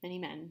men. many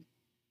men.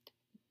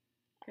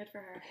 Good for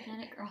her. Get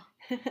it, girl.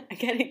 I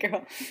get it,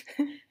 girl.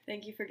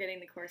 Thank you for getting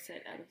the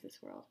corset out of this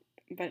world.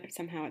 But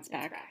somehow it's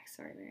back.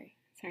 Sorry, Mary.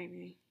 Sorry,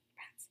 Mary.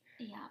 Rats.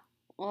 Yeah.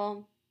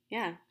 Well,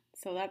 yeah.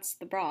 So that's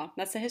the bra.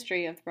 That's the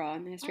history of the bra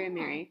and the history of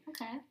Mary.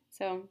 Okay.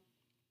 So,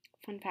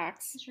 fun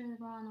facts. History of the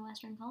bra in the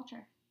Western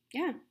culture.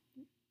 Yeah,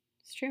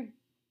 it's true.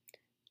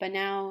 But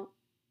now,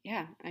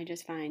 yeah, I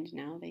just find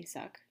now they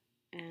suck.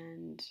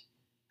 And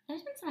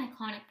There's been some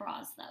iconic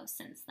bras though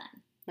since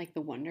then. like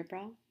the Wonder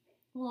Bra.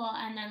 Well,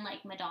 and then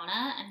like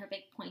Madonna and her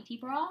big pointy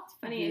bra.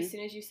 Funny, as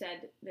soon as you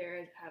said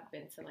there have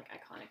been some like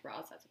iconic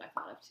bras, that's what I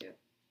thought of too.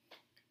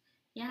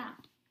 Yeah.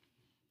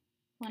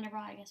 Wonder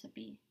bra, I guess, would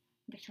be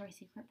Victoria's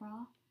Secret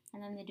bra.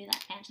 And then they do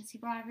that fantasy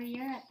bra every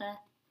year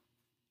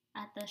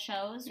at the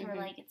shows where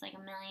like it's like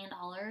 $1 million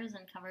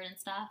and covered in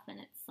stuff, and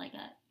it's like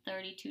a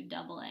 32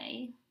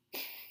 AA.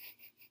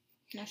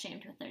 No shame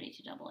to a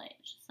 32 AA.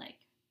 It's just like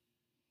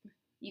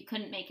you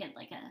couldn't make it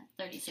like a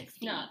 36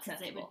 D Not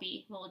because it sensible.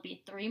 would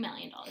be $3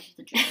 million with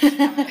the jewelry to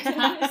cover those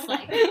cups.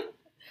 Like,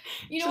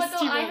 You know what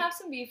Just though? too I bad. have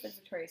some beef with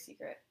Victoria's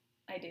Secret.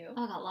 I do.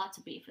 I got lots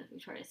of beef with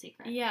Victoria's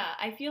Secret. Yeah,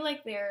 I feel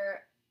like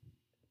their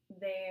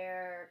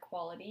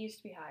quality used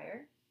to be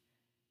higher.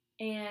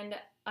 And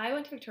I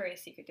went to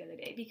Victoria's Secret the other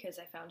day because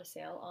I found a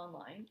sale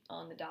online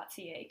on the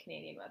 .ca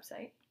Canadian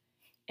website.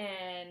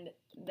 And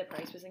the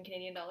price was in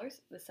Canadian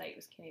dollars. The site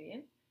was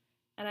Canadian.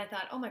 And I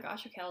thought, oh my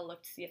gosh, okay, I'll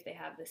look to see if they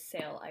have this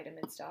sale item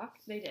in stock.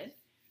 They did.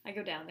 I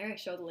go down there, I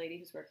show the lady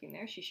who's working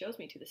there. She shows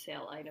me to the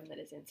sale item that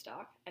is in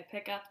stock. I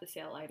pick up the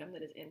sale item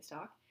that is in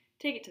stock,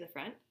 take it to the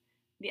front.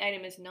 The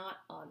item is not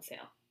on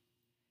sale.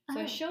 So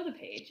I Oh. show the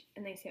page,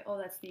 and they say, oh,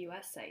 that's the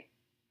US site.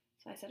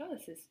 So I said, oh,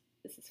 this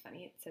is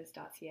funny. It says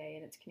 .ca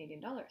and it's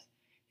Canadian dollars.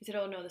 They said,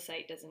 oh, no, the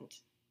site doesn't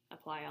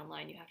apply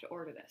online. You have to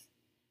order this.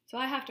 So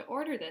I have to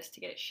order this to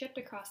get it shipped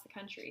across the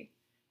country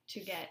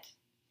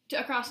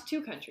across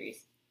 2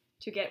 countries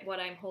to get what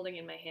I'm holding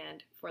in my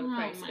hand for the Oh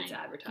price my that's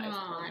advertised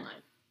God. online.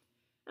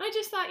 And I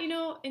just thought,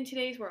 in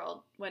today's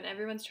world, when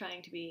everyone's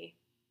trying to be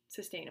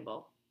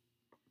sustainable,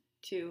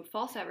 to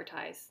false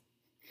advertise,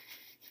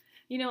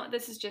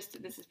 this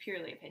is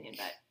purely opinion,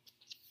 but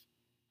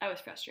I was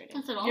frustrated.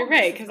 That's what all You're of this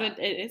right, is because about.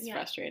 it is Yeah.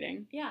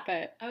 frustrating. Yeah,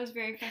 But I was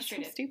very it's so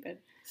frustrated. stupid.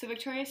 So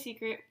Victoria's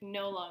Secret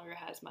no longer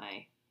has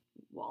my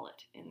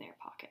wallet in their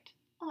pocket.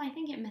 Oh, I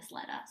think it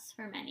misled us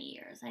for many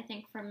years. I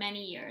think for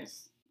many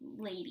years,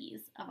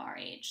 ladies of our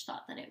age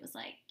thought that it was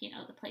like,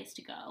 the place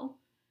to go.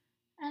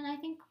 And I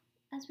think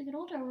as we get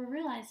older, we're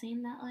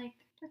realizing that like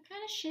they're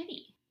kind of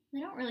shitty. They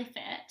don't really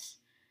fit.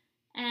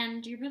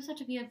 And your boobs have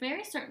to be a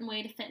very certain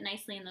way to fit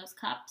nicely in those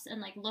cups and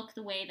like look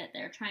the way that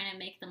they're trying to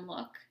make them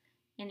look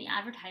in the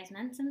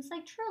advertisements. And it's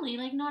like truly,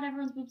 like not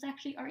everyone's boobs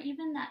actually are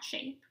even that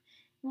shape.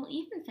 Will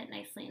even fit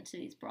nicely into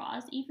these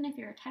bras, even if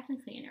you're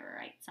technically in your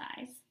right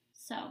size.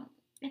 So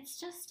it's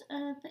just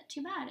a bit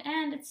too bad.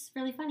 And it's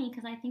really funny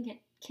because I think it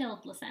killed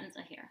La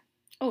Senza here.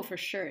 Oh, for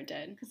sure it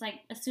did. Because like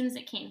as soon as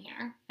it came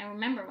here, I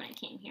remember when it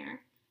came here,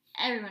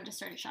 everyone just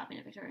started shopping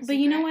at Victoria's But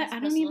Secret. you know what? As I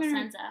opposed don't to even.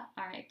 La Senza,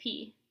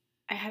 R.I.P.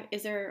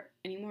 Is there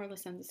any more La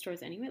Senza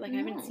stores anyway? Like, I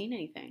haven't No. seen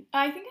anything.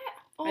 I think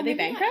Are they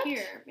maybe not bankrupt?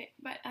 here,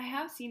 but I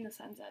have seen the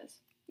Senzas.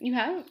 You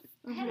have?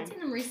 I haven't seen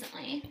them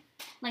recently.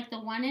 Like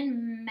the one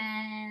in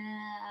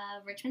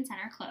Richmond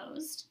Center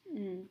closed.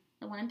 Mm.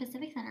 The one in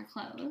Pacific Center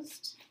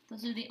closed.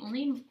 Those are the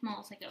only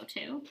malls I go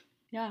to.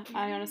 Yeah,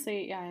 I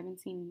honestly, I haven't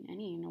seen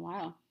any in a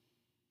while.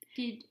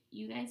 Did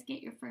you guys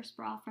get your first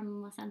bra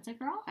from La Senza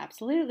Girl?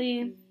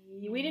 Absolutely.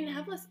 We didn't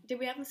have did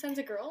we have La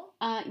Senza Girl?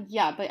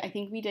 Yeah, but I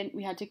think we didn't.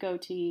 We had to go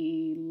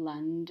to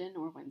London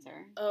or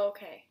Windsor. Oh,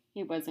 okay.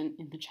 It wasn't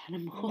in the China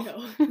Mall.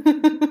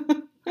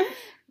 No.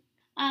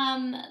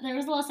 There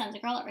was a La Senza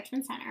Girl at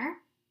Richmond Center.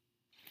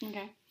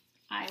 Okay.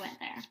 I went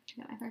there to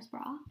get my first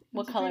bra.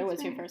 What color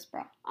was your first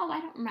bra? Oh, I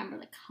don't remember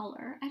the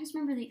color. I just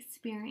remember the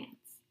experience.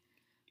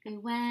 We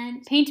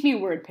went. Paint me a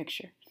word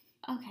picture.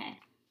 Okay.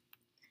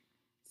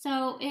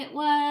 So it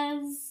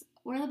was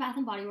where the Bath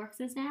and Body Works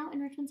is now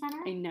in Richmond Center.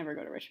 I never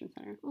go to Richmond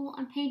Center. Well,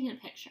 I'm painting a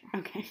picture.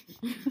 Okay.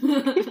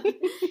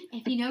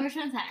 If you know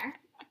Richmond Center,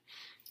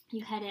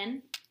 you head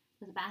in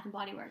to the Bath and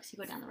Body Works. You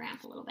go down the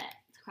ramp a little bit.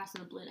 It's across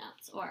from the Blue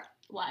Notes, or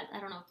what? I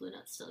don't know if Blue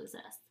Notes still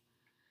exists.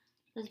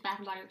 There's Bath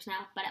and Body Works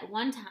now, but at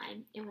one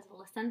time it was a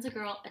La Senza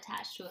Girl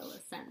attached to a La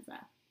Senza.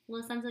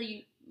 La Senza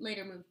you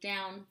later moved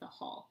down the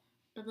hall,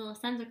 but the La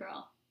Senza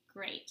Girl,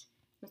 great.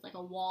 There's like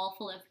a wall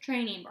full of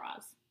training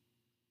bras.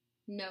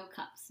 No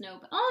cups,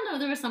 oh no,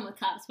 there was some with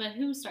cups, but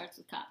who starts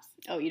with cups?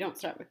 Oh, you don't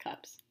start with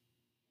cups.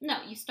 No,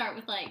 you start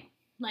with like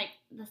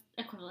the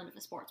equivalent of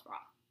a sports bra,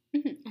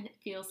 and it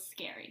feels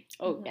scary.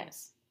 Oh, Mhm.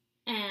 yes.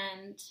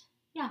 And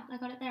yeah, I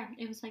got it there.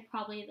 It was like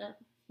probably the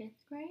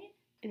 5th grade.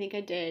 I think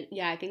I did.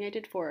 Yeah, I think I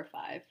did 4 or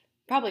 5.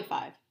 Probably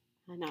 5.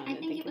 I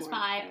think it was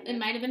 5. It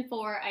might have been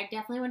 4. I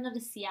definitely went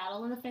to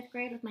Seattle in the 5th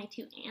grade with my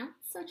 2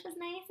 aunts, which was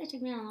nice. They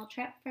took me on a little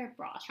trip for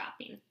bra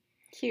shopping.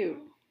 Cute.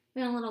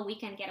 We went on a little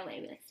weekend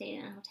getaway. We like stayed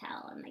in a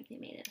hotel and like they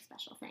made it a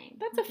special thing.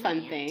 That's a with my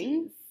fun thing.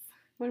 aunties.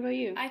 What about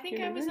you? I think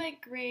Do you I was remember?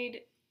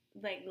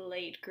 like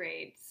late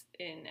grades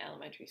in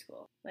elementary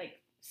school. Like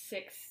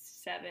 6,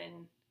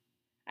 7.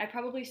 I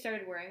probably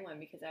started wearing one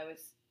because I was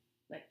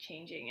like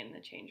changing in the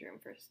change room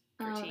for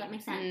Oh, teens. that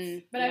makes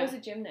sense. But yeah. I was a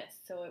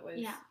gymnast, so it was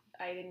Yeah.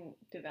 I didn't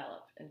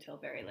develop until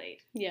very late.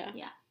 Yeah.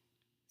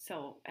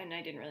 So, and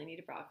I didn't really need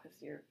a bra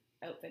because your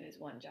outfit is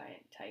one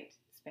giant tight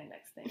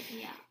spandex thing.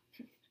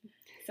 Yeah.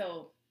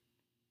 So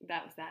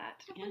that was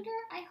that. I wonder,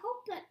 I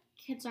hope that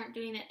kids aren't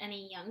doing it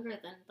any younger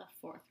than the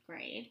 4th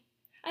grade.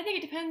 I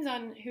think it depends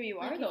on who you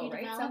are, Like, if though, you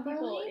right? develop Some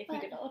people, early, if you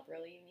but- develop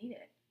early, you need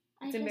it.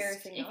 I It's just-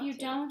 embarrassing If not you to.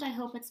 don't, I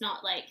hope it's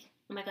not like,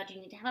 oh my god, you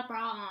need to have a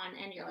bra on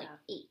and you're like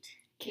Yeah. 8.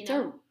 Kids you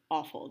know? are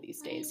awful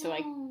these days, so I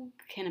know.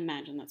 can't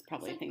imagine that's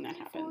probably It's a thing that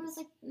like 4 happens. is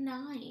like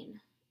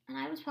 9. And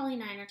I was probably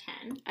 9 or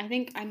 10. I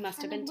think I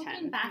must have And been then 10.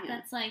 looking back, yeah.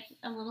 that's like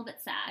a little bit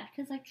sad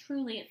because like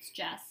truly it's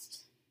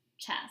just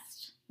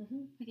chest.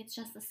 Mm-hmm. Like it's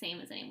just the same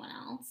as anyone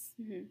else.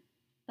 Mhm.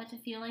 But to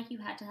feel like you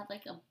had to have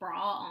like a bra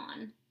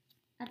on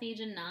at the age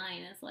of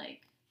 9 is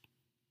like,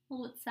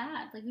 well, it's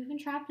sad. Like we've been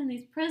trapped in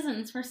these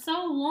prisons for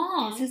so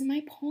long. This is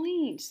my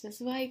point. This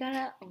is why I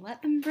gotta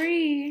let them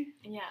breathe.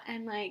 Yeah.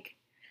 And like,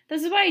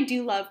 this is why I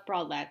do love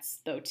bralettes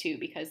though too,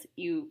 because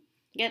you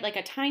get like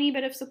a tiny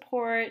bit of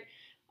support,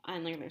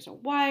 and like there's no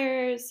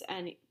wires,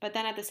 but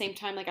then at the same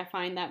time, like I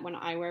find that when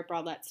I wear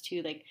bralettes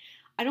too, like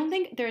I don't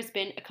think there's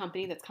been a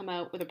company that's come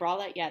out with a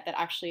bralette yet that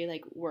actually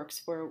like works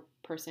for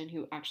a person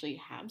who actually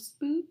has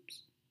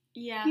boobs.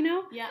 Yeah. You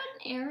know, Yeah.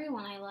 An airy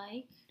one I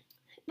like.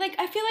 like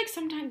I feel like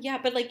sometimes, yeah,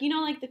 but like you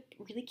know, like the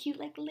really cute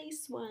like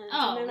lace ones,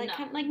 Oh, and they're like no.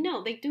 kind of, like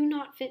no, they do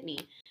not fit me.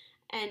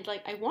 And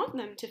like I want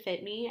them to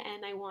fit me,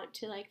 and I want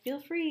to like feel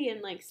free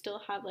and like still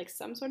have like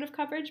some sort of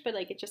coverage, but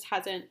like it just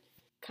hasn't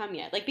come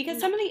yet. Like because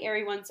No. some of the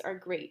airy ones are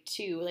great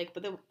too, like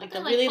but the like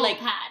They're the really full like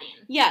padding.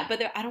 yeah, but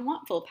I don't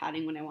want full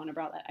padding when I want a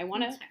bralette. I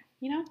want to That's fair.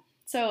 you know.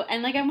 So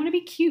and like I want to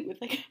be cute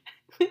with like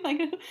with like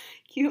a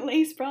cute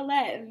lace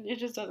bralette, and it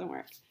just doesn't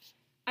work.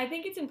 I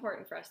think it's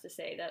important for us to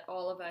say that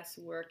all of us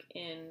work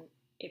in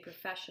a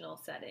professional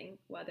setting,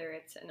 whether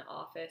it's an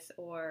office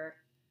or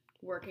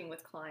working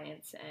with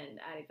clients and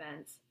at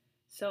events.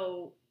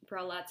 So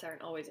bralettes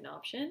aren't always an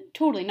option.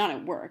 Totally not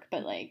at work,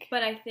 but like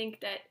But I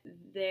think that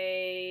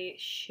they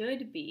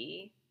should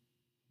be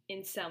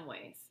in some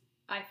ways.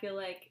 I feel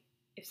like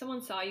if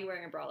someone saw you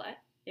wearing a bralette,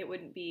 it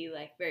wouldn't be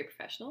like very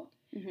professional,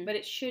 mhm. but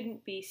it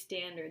shouldn't be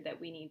standard that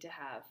we need to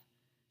have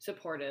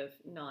supportive,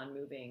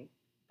 non-moving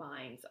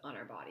binds on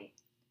our body.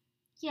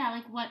 Yeah,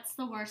 like what's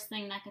the worst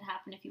thing that could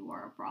happen if you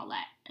wore a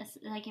bralette?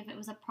 Like if it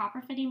was a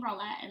proper fitting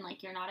bralette and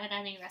like you're not at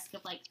any risk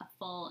of like a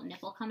full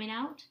nipple coming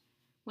out,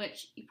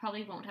 which you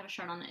probably won't have a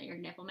shirt on that your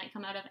nipple might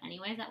come out of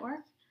anyways at work.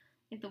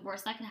 Like the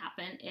worst that could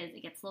happen is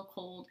it gets a little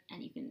cold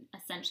and you can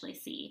essentially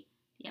see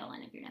the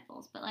outline of your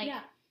nipples. But like,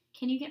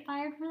 can you get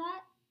fired for that?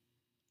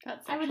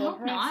 That's I would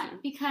hope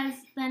not, because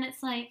then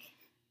it's like,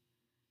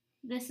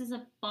 this is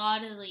a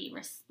bodily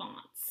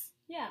response.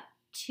 Yeah.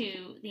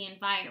 To the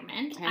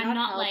environment. I'm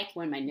not like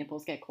when my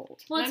nipples get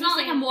cold. Well, it's not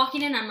like I'm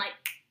walking in and I'm like,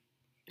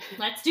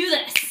 let's do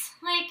this.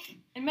 Like,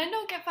 and men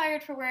don't get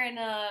fired for wearing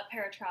a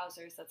pair of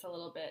trousers that's a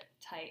little bit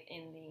tight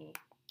in the.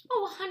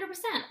 Oh,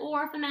 100%.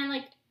 Or if a man,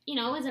 like, you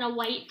know, is in a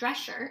white dress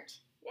shirt.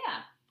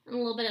 Yeah. And a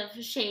little bit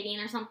of shading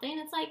or something.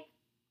 It's like,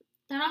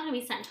 they're not going to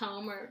be sent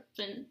home or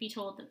be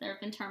told that they've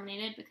been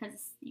terminated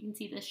because you can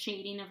see the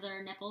shading of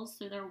their nipples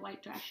through their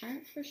white dress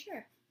shirt. For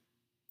sure.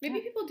 Maybe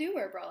people do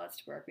wear bralettes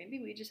to work.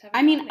 Maybe we just haven't.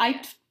 I mean,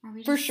 I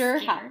for sure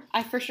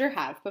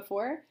have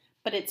before,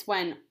 but it's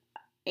when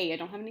I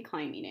don't have any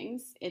client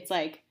meetings. It's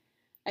like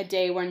a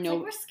day where it's like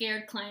we're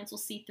scared clients will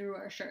see through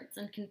our shirts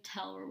and can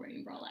tell we're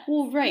wearing bralettes.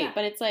 Well, right,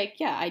 but it's like,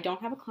 I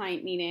don't have a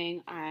client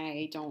meeting.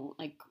 I don't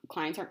like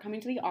clients aren't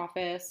coming to the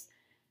office,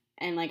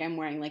 and like I'm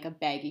wearing like a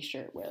baggy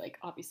shirt where like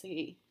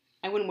obviously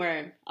I wouldn't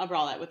wear a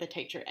bralette with a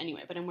tight shirt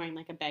anyway, but I'm wearing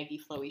like a baggy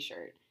flowy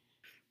shirt.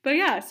 But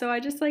yeah, so I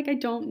just like I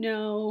don't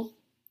know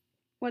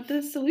what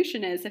the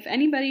solution is. If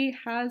anybody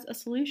has a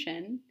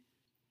solution.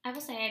 I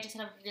will say I just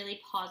had a really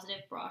positive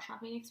bra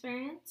shopping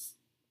experience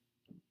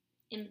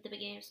in the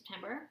beginning of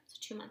September, so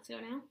 2 months ago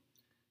now.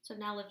 So I've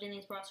now lived in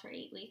these bras for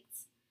 8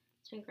 weeks.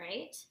 It's been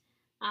great.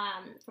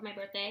 For my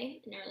birthday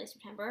in early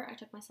September, I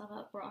took myself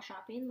out bra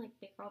shopping, like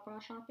big girl bra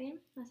shopping,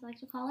 as I like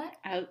to call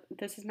it.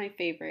 This is my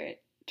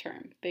favorite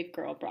term, big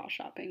girl bra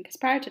shopping. Because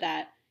prior to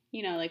that,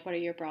 you know, like what are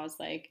your bras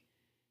like?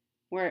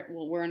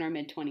 We're in our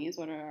mid-20s.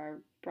 What are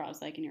our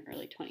bras like in your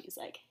early 20s?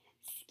 Like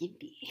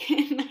skimpy,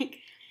 like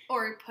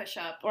or push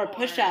up, or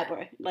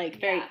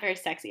like very very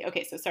sexy.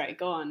 Okay, so sorry,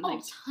 go on. Oh,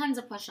 like, tons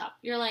of push up.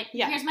 You're like,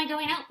 here's my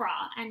going out bra,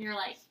 and you're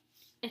like,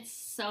 it's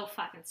so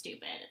fucking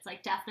stupid. It's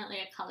like definitely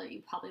a color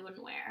you probably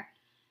wouldn't wear,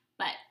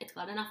 but it's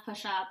got enough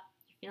push up.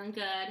 You're feeling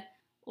good,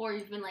 or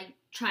you've been like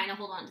trying to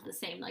hold on to the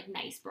same like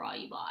nice bra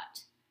you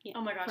bought. Yeah.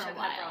 Oh my gosh, I've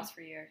had bras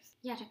for years.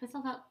 Yeah, I took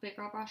myself out big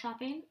girl bra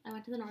shopping. I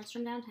went to the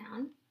Nordstrom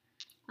downtown.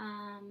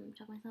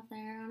 Took myself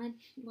there on a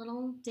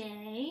little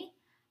day.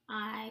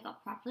 I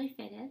got properly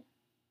fitted.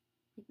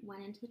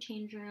 Went into the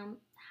change room,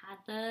 had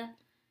the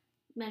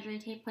measuring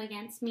tape put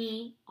against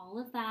me, all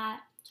of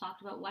that.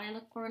 Talked about what I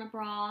look for in a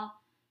bra,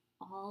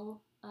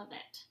 all of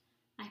it.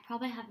 I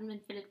probably haven't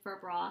been fitted for a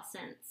bra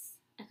since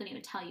I couldn't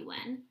even tell you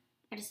when.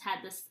 I just had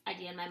this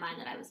idea in my mind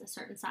that I was a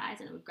certain size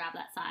and I would grab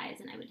that size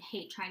and I would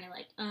hate trying to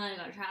like, I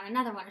gotta try on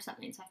another one or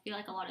something. So I feel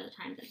like a lot of the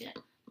times I'd be like,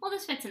 well,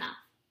 this fits enough.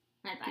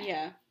 And I'd buy it.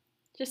 Yeah.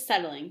 Just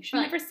settling. You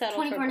should never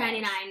settle for bras.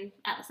 $24.99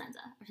 at La Senza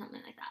or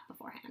something like that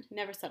beforehand.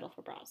 Never settle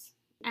for bras.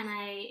 And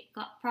I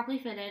got properly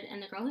fitted, and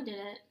the girl who did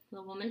it,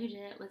 the woman who did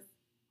it, was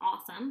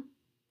awesome.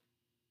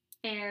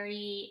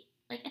 Very,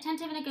 like,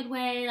 attentive in a good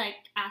way, like,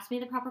 asked me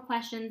the proper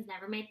questions,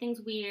 never made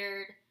things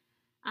weird.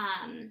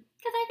 Because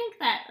I think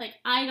that, like,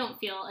 I don't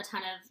feel a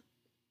ton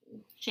of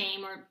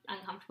shame or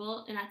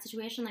uncomfortable in that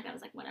situation. Like, I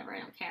was like, whatever, I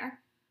don't care.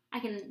 I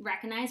can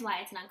recognize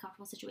why it's an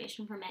uncomfortable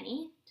situation for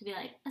many to be,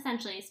 like,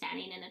 essentially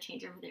standing in a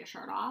change room with your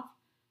shirt off.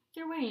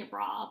 You're wearing your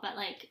bra, but,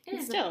 like, it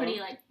is a pretty,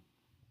 like...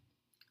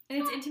 And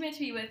it's intimate to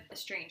be with a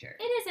stranger.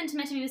 It is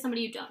intimate to be with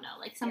somebody you don't know.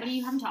 Like, somebody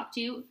you haven't talked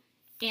to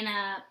in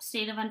a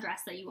state of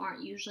undress that you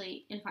aren't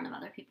usually in front of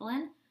other people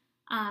in.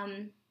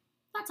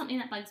 Not something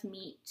that bugs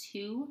me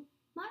too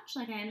much.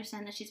 Like, I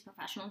understand that she's a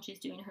professional and she's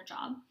doing her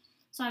job.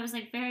 So I was,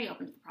 like, very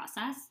open to the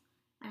process.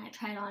 And I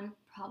tried on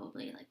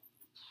probably, like,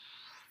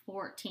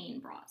 14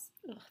 bras.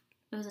 Ugh.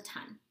 It was a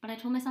ton. But I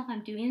told myself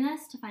I'm doing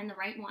this to find the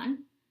right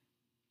one.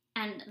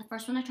 And the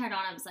first one I tried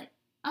on, I was like,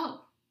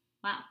 oh,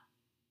 wow.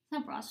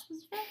 That's how bras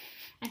supposed to fit?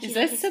 And she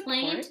like,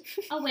 explained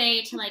a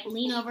way to like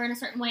lean over in a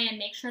certain way and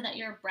make sure that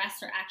your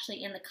breasts are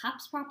actually in the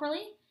cups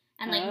properly.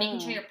 And like making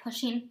sure you're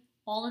pushing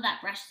all of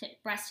that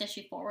breast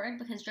tissue forward.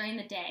 Because during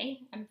the day,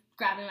 I'm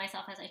grabbing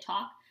myself as I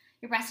talk,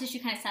 your breast tissue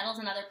kind of settles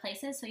in other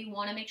places. So you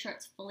want to make sure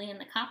it's fully in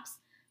the cups.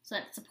 So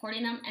that it's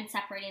supporting them and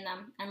separating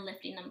them and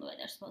lifting them the way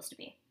they're supposed to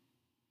be.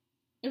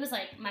 It was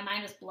like, my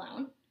mind was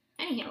blown.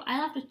 Anywho,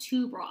 I left with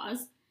 2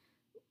 bras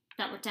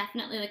that were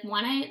definitely, like,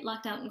 one I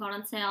lucked out and got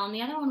on sale, and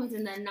the other one was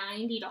in the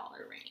 $90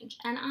 range.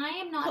 And I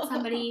am not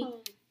somebody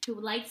who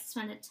likes to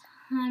spend a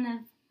ton of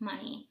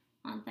money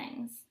on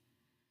things.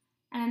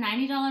 And a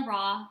 $90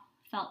 bra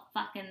felt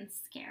fucking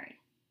scary.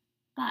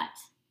 But,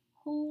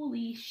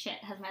 holy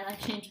shit, has my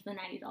life changed with a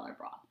 $90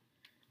 bra.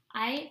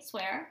 I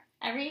swear,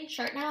 every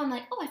shirt now, I'm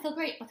like, oh, I feel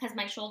great because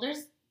my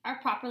shoulders are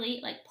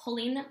properly, like,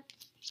 pulling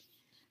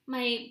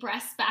my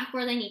breasts back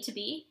where they need to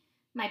be.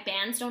 My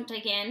bands don't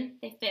dig in.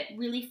 They fit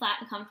really flat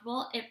and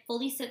comfortable. It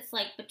fully sits,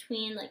 like,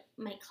 between, like,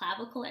 my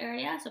clavicle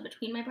area, so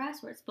between my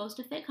breasts where it's supposed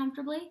to fit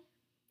comfortably,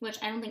 which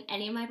I don't think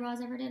any of my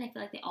bras ever did. I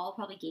feel like they all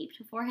probably gaped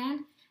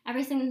beforehand.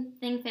 Everything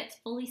fits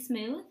fully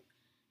smooth,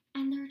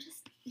 and they're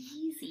just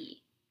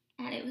easy.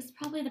 And it was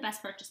probably the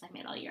best purchase I've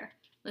made all year,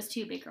 was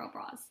 2 big girl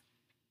bras.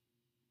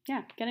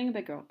 Yeah, getting a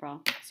big girl bra,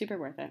 super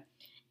worth it.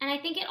 And I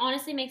think it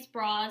honestly makes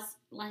bras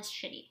less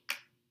shitty.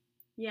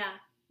 Yeah.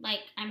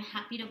 Like, I'm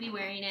happy to be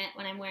wearing it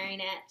when I'm wearing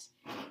it.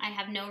 I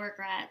have no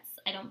regrets.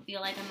 I don't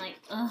feel like I'm like,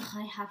 ugh,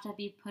 I have to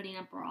be putting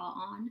a bra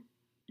on.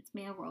 It's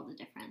made a world of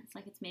difference.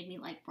 Like, it's made me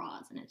like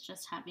bras, and it's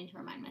just having to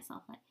remind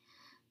myself that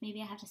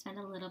maybe I have to spend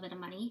a little bit of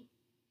money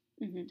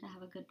to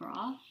have a good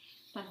bra.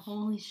 But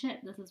holy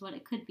shit, this is what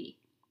it could be.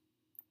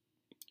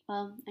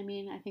 Well, I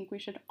mean, I think we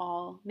should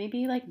all,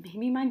 maybe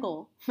my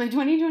goal, my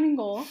 2020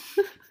 goal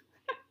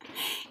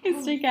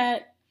is to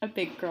get a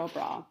big girl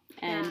bra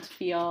and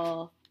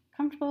feel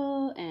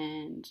comfortable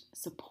and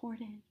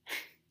supported.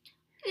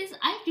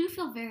 I do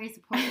feel very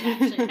supported,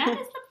 actually. That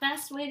is the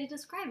best way to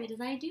describe it,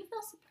 is I do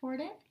feel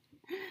supported.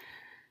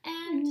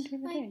 And,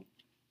 like,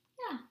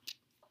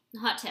 yeah.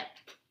 Hot tip.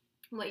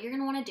 What you're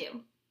going to want to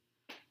do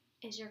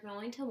is you're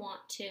going to want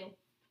to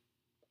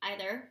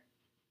either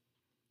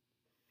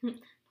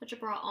put your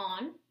bra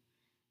on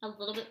a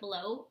little bit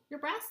below your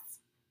breasts,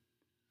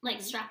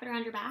 like strap it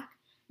around your back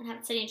and have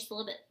it sitting just a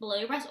little bit below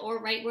your breast or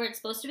right where it's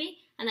supposed to be,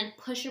 and then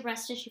push your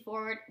breast tissue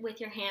forward with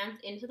your hands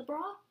into the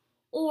bra,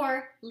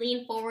 or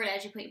lean forward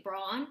as you put your bra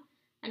on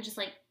and just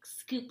like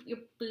scoop your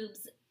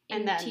boobs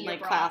and into then your like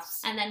bra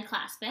clasp. and then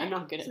clasp it. I'm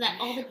not good at so that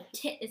all the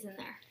tit is in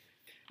there.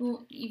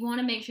 You want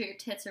to make sure your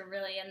tits are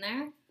really in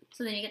there,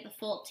 so then you get the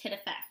full tit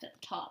effect at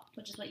the top,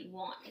 which is what you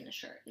want in a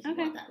shirt. Is you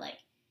want that, like,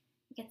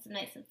 it gets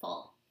nice and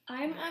full.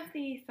 I'm of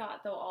the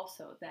thought, though,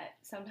 also that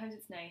sometimes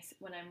it's nice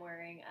when I'm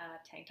wearing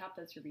a tank top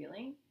that's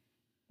revealing.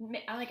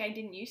 Like, I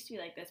didn't used to be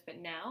like this, but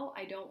now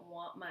I don't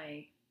want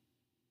my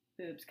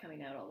boobs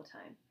coming out all the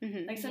time.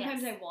 Mm-hmm. Like,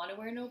 sometimes I want to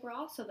wear no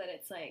bra so that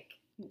it's, like,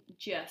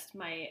 just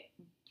my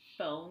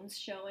bones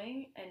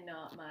showing and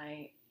not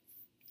my...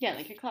 Yeah,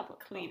 like your clavicle.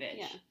 Cleavage.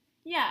 Yeah.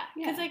 Yeah,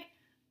 because, like,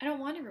 I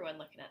don't want everyone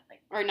looking at, like...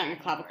 Or not your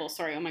clavicle,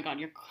 sorry. Oh my god,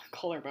 your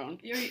collarbone.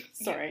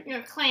 Sorry.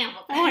 Your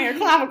clavicle. I want your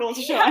clavicle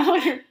to show. I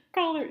want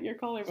your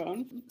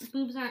collarbone.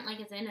 Boobs aren't, like,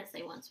 as in as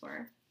they once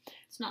were.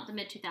 It's not the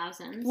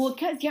mid-2000s. Well,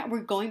 because, yeah,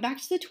 we're going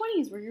back to the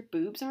 20s where your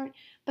boobs aren't...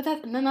 But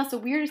that's the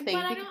weirdest thing.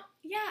 But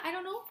I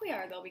don't know if we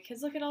are, though,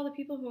 because look at all the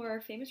people who are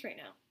famous right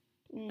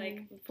now.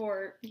 Like,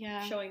 for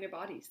showing their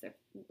bodies.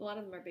 A lot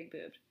of them are big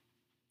boobed.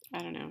 I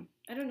don't know.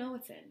 I don't know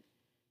what's in.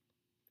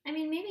 I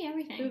mean, maybe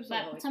everything, Boobs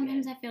but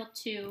sometimes I feel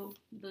too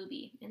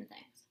booby in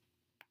things.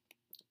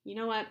 You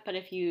know what? But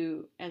if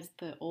you, as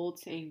the old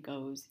saying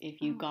goes, if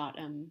you got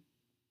them,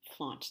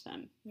 flaunt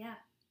them. Yeah.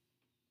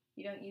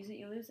 You don't use it,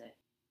 you lose it.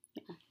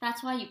 Yeah.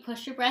 That's why you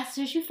push your breast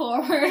tissue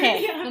forward,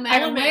 no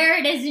matter where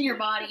it is in your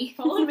body.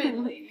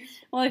 Ultimately.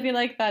 Well, I feel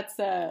like that's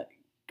a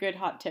good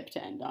hot tip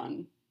to end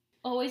on.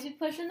 Always be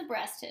pushing the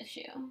breast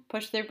tissue.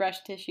 Push their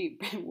breast tissue.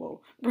 Whoa.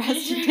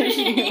 Breast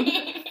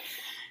tissue.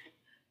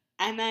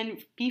 And then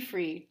be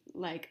free,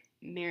 like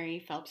Mary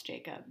Phelps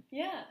Jacob.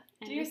 Yeah.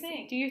 Do your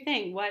thing. Do your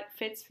thing. What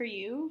fits for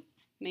you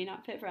may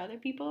not fit for other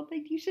people, but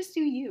you just do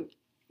you.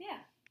 Yeah.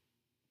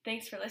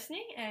 Thanks for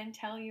listening, and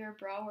tell your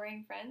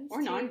bra-wearing friends.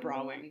 Or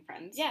non-bra-wearing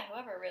friends. Yeah,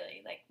 whoever,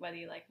 really. Like, whether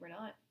you like them or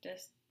not.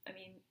 Just,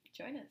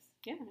 join us.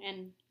 Yeah,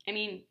 and,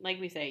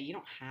 like we say, you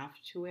don't have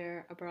to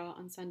wear a bra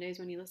on Sundays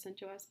when you listen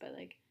to us, but,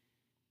 like,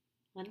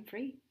 let them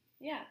free.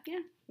 Yeah. Yeah.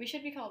 We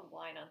should be called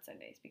Wine on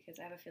Sundays, because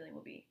I have a feeling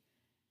we'll be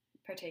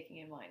partaking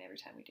in wine every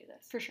time we do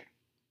this. For sure.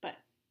 But,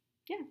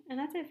 yeah, and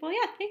that's it. Well,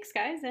 yeah, thanks,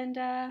 guys, and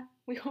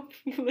we hope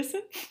you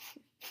listen.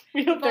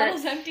 The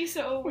bottle's empty,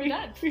 so we're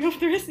done. We hope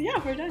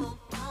we're done.